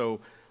God, and so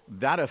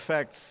that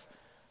affects.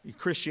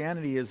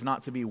 Christianity is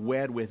not to be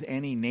wed with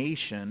any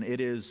nation. It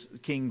is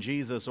King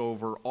Jesus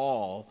over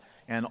all,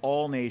 and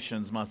all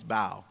nations must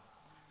bow.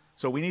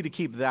 So we need to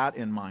keep that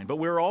in mind. But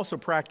we're also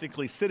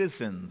practically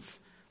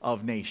citizens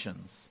of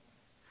nations.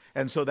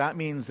 And so that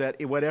means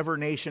that whatever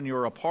nation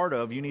you're a part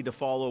of, you need to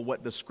follow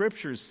what the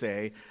scriptures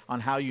say on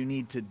how you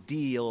need to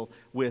deal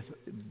with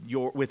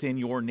within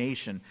your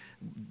nation.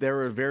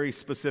 There are very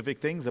specific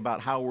things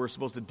about how we're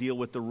supposed to deal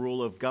with the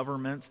rule of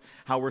government,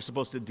 how we're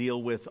supposed to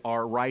deal with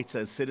our rights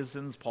as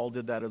citizens. Paul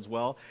did that as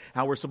well.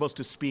 How we're supposed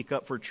to speak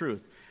up for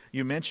truth.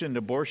 You mentioned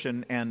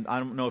abortion, and I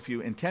don't know if you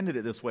intended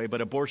it this way,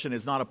 but abortion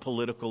is not a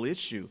political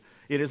issue.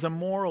 It is a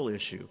moral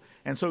issue.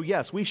 And so,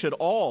 yes, we should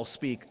all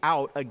speak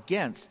out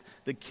against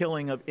the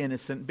killing of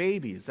innocent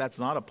babies. That's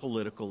not a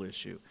political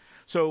issue.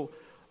 So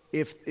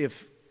if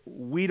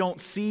we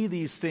don't see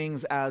these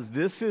things as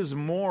this is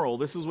moral,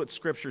 this is what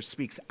Scripture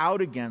speaks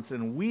out against,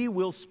 and we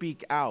will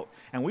speak out.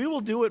 And we will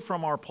do it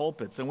from our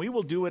pulpits, and we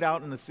will do it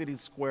out in the city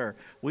square.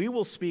 We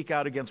will speak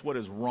out against what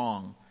is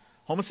wrong.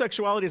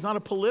 Homosexuality is not a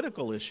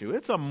political issue.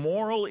 It's a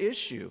moral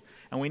issue.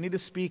 And we need to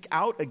speak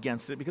out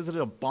against it because it's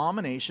an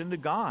abomination to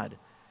God.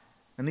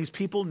 And these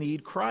people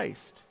need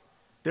Christ.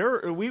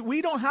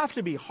 We don't have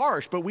to be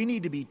harsh, but we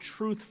need to be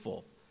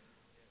truthful.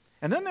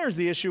 And then there's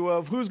the issue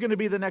of who's going to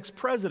be the next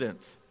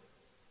president.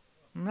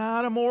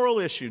 Not a moral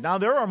issue. Now,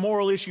 there are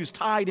moral issues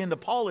tied into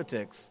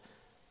politics.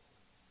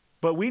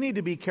 But we need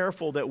to be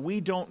careful that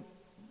we don't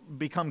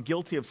become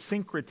guilty of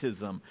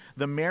syncretism,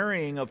 the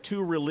marrying of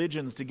two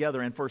religions together.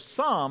 And for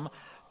some,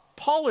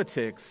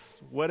 politics,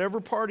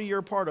 whatever party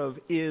you're part of,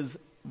 is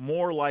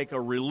more like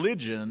a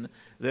religion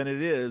than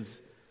it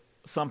is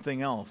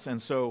something else.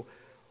 And so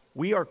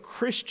we are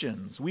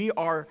Christians. We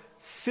are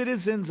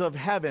citizens of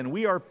heaven.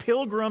 We are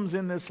pilgrims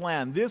in this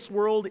land. This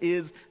world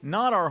is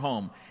not our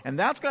home. And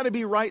that's got to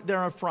be right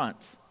there up front.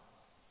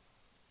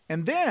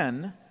 And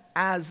then,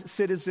 as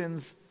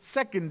citizens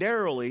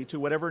secondarily to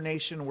whatever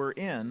nation we're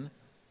in,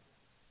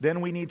 then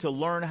we need to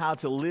learn how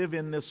to live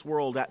in this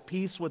world at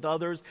peace with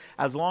others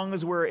as long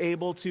as we're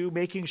able to,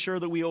 making sure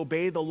that we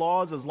obey the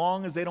laws, as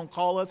long as they don't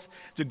call us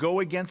to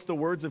go against the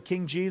words of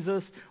King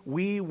Jesus,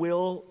 we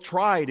will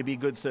try to be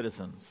good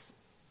citizens.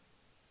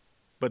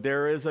 But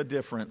there is a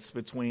difference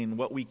between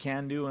what we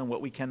can do and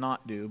what we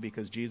cannot do,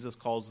 because Jesus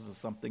calls us to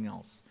something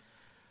else.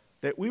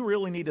 That we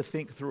really need to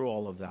think through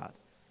all of that.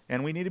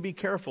 And we need to be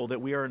careful that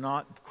we are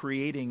not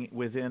creating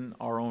within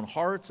our own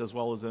hearts, as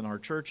well as in our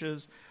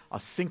churches, a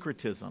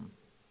syncretism.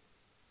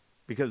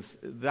 Because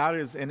that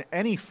is, in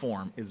any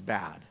form, is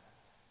bad.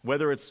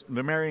 Whether it's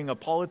the marrying of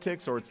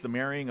politics or it's the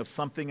marrying of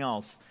something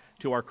else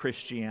to our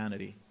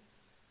Christianity.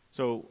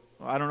 So,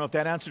 I don't know if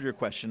that answered your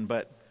question,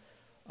 but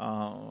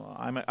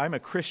I'm a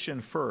Christian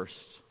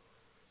first,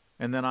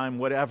 and then I'm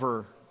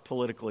whatever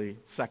politically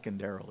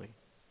secondarily.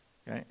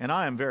 Okay? And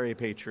I am very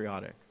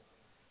patriotic,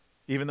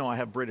 even though I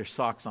have British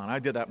socks on. I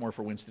did that more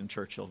for Winston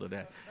Churchill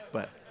today.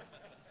 But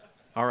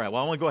all right,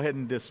 well, I'm going to go ahead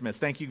and dismiss.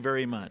 Thank you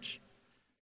very much.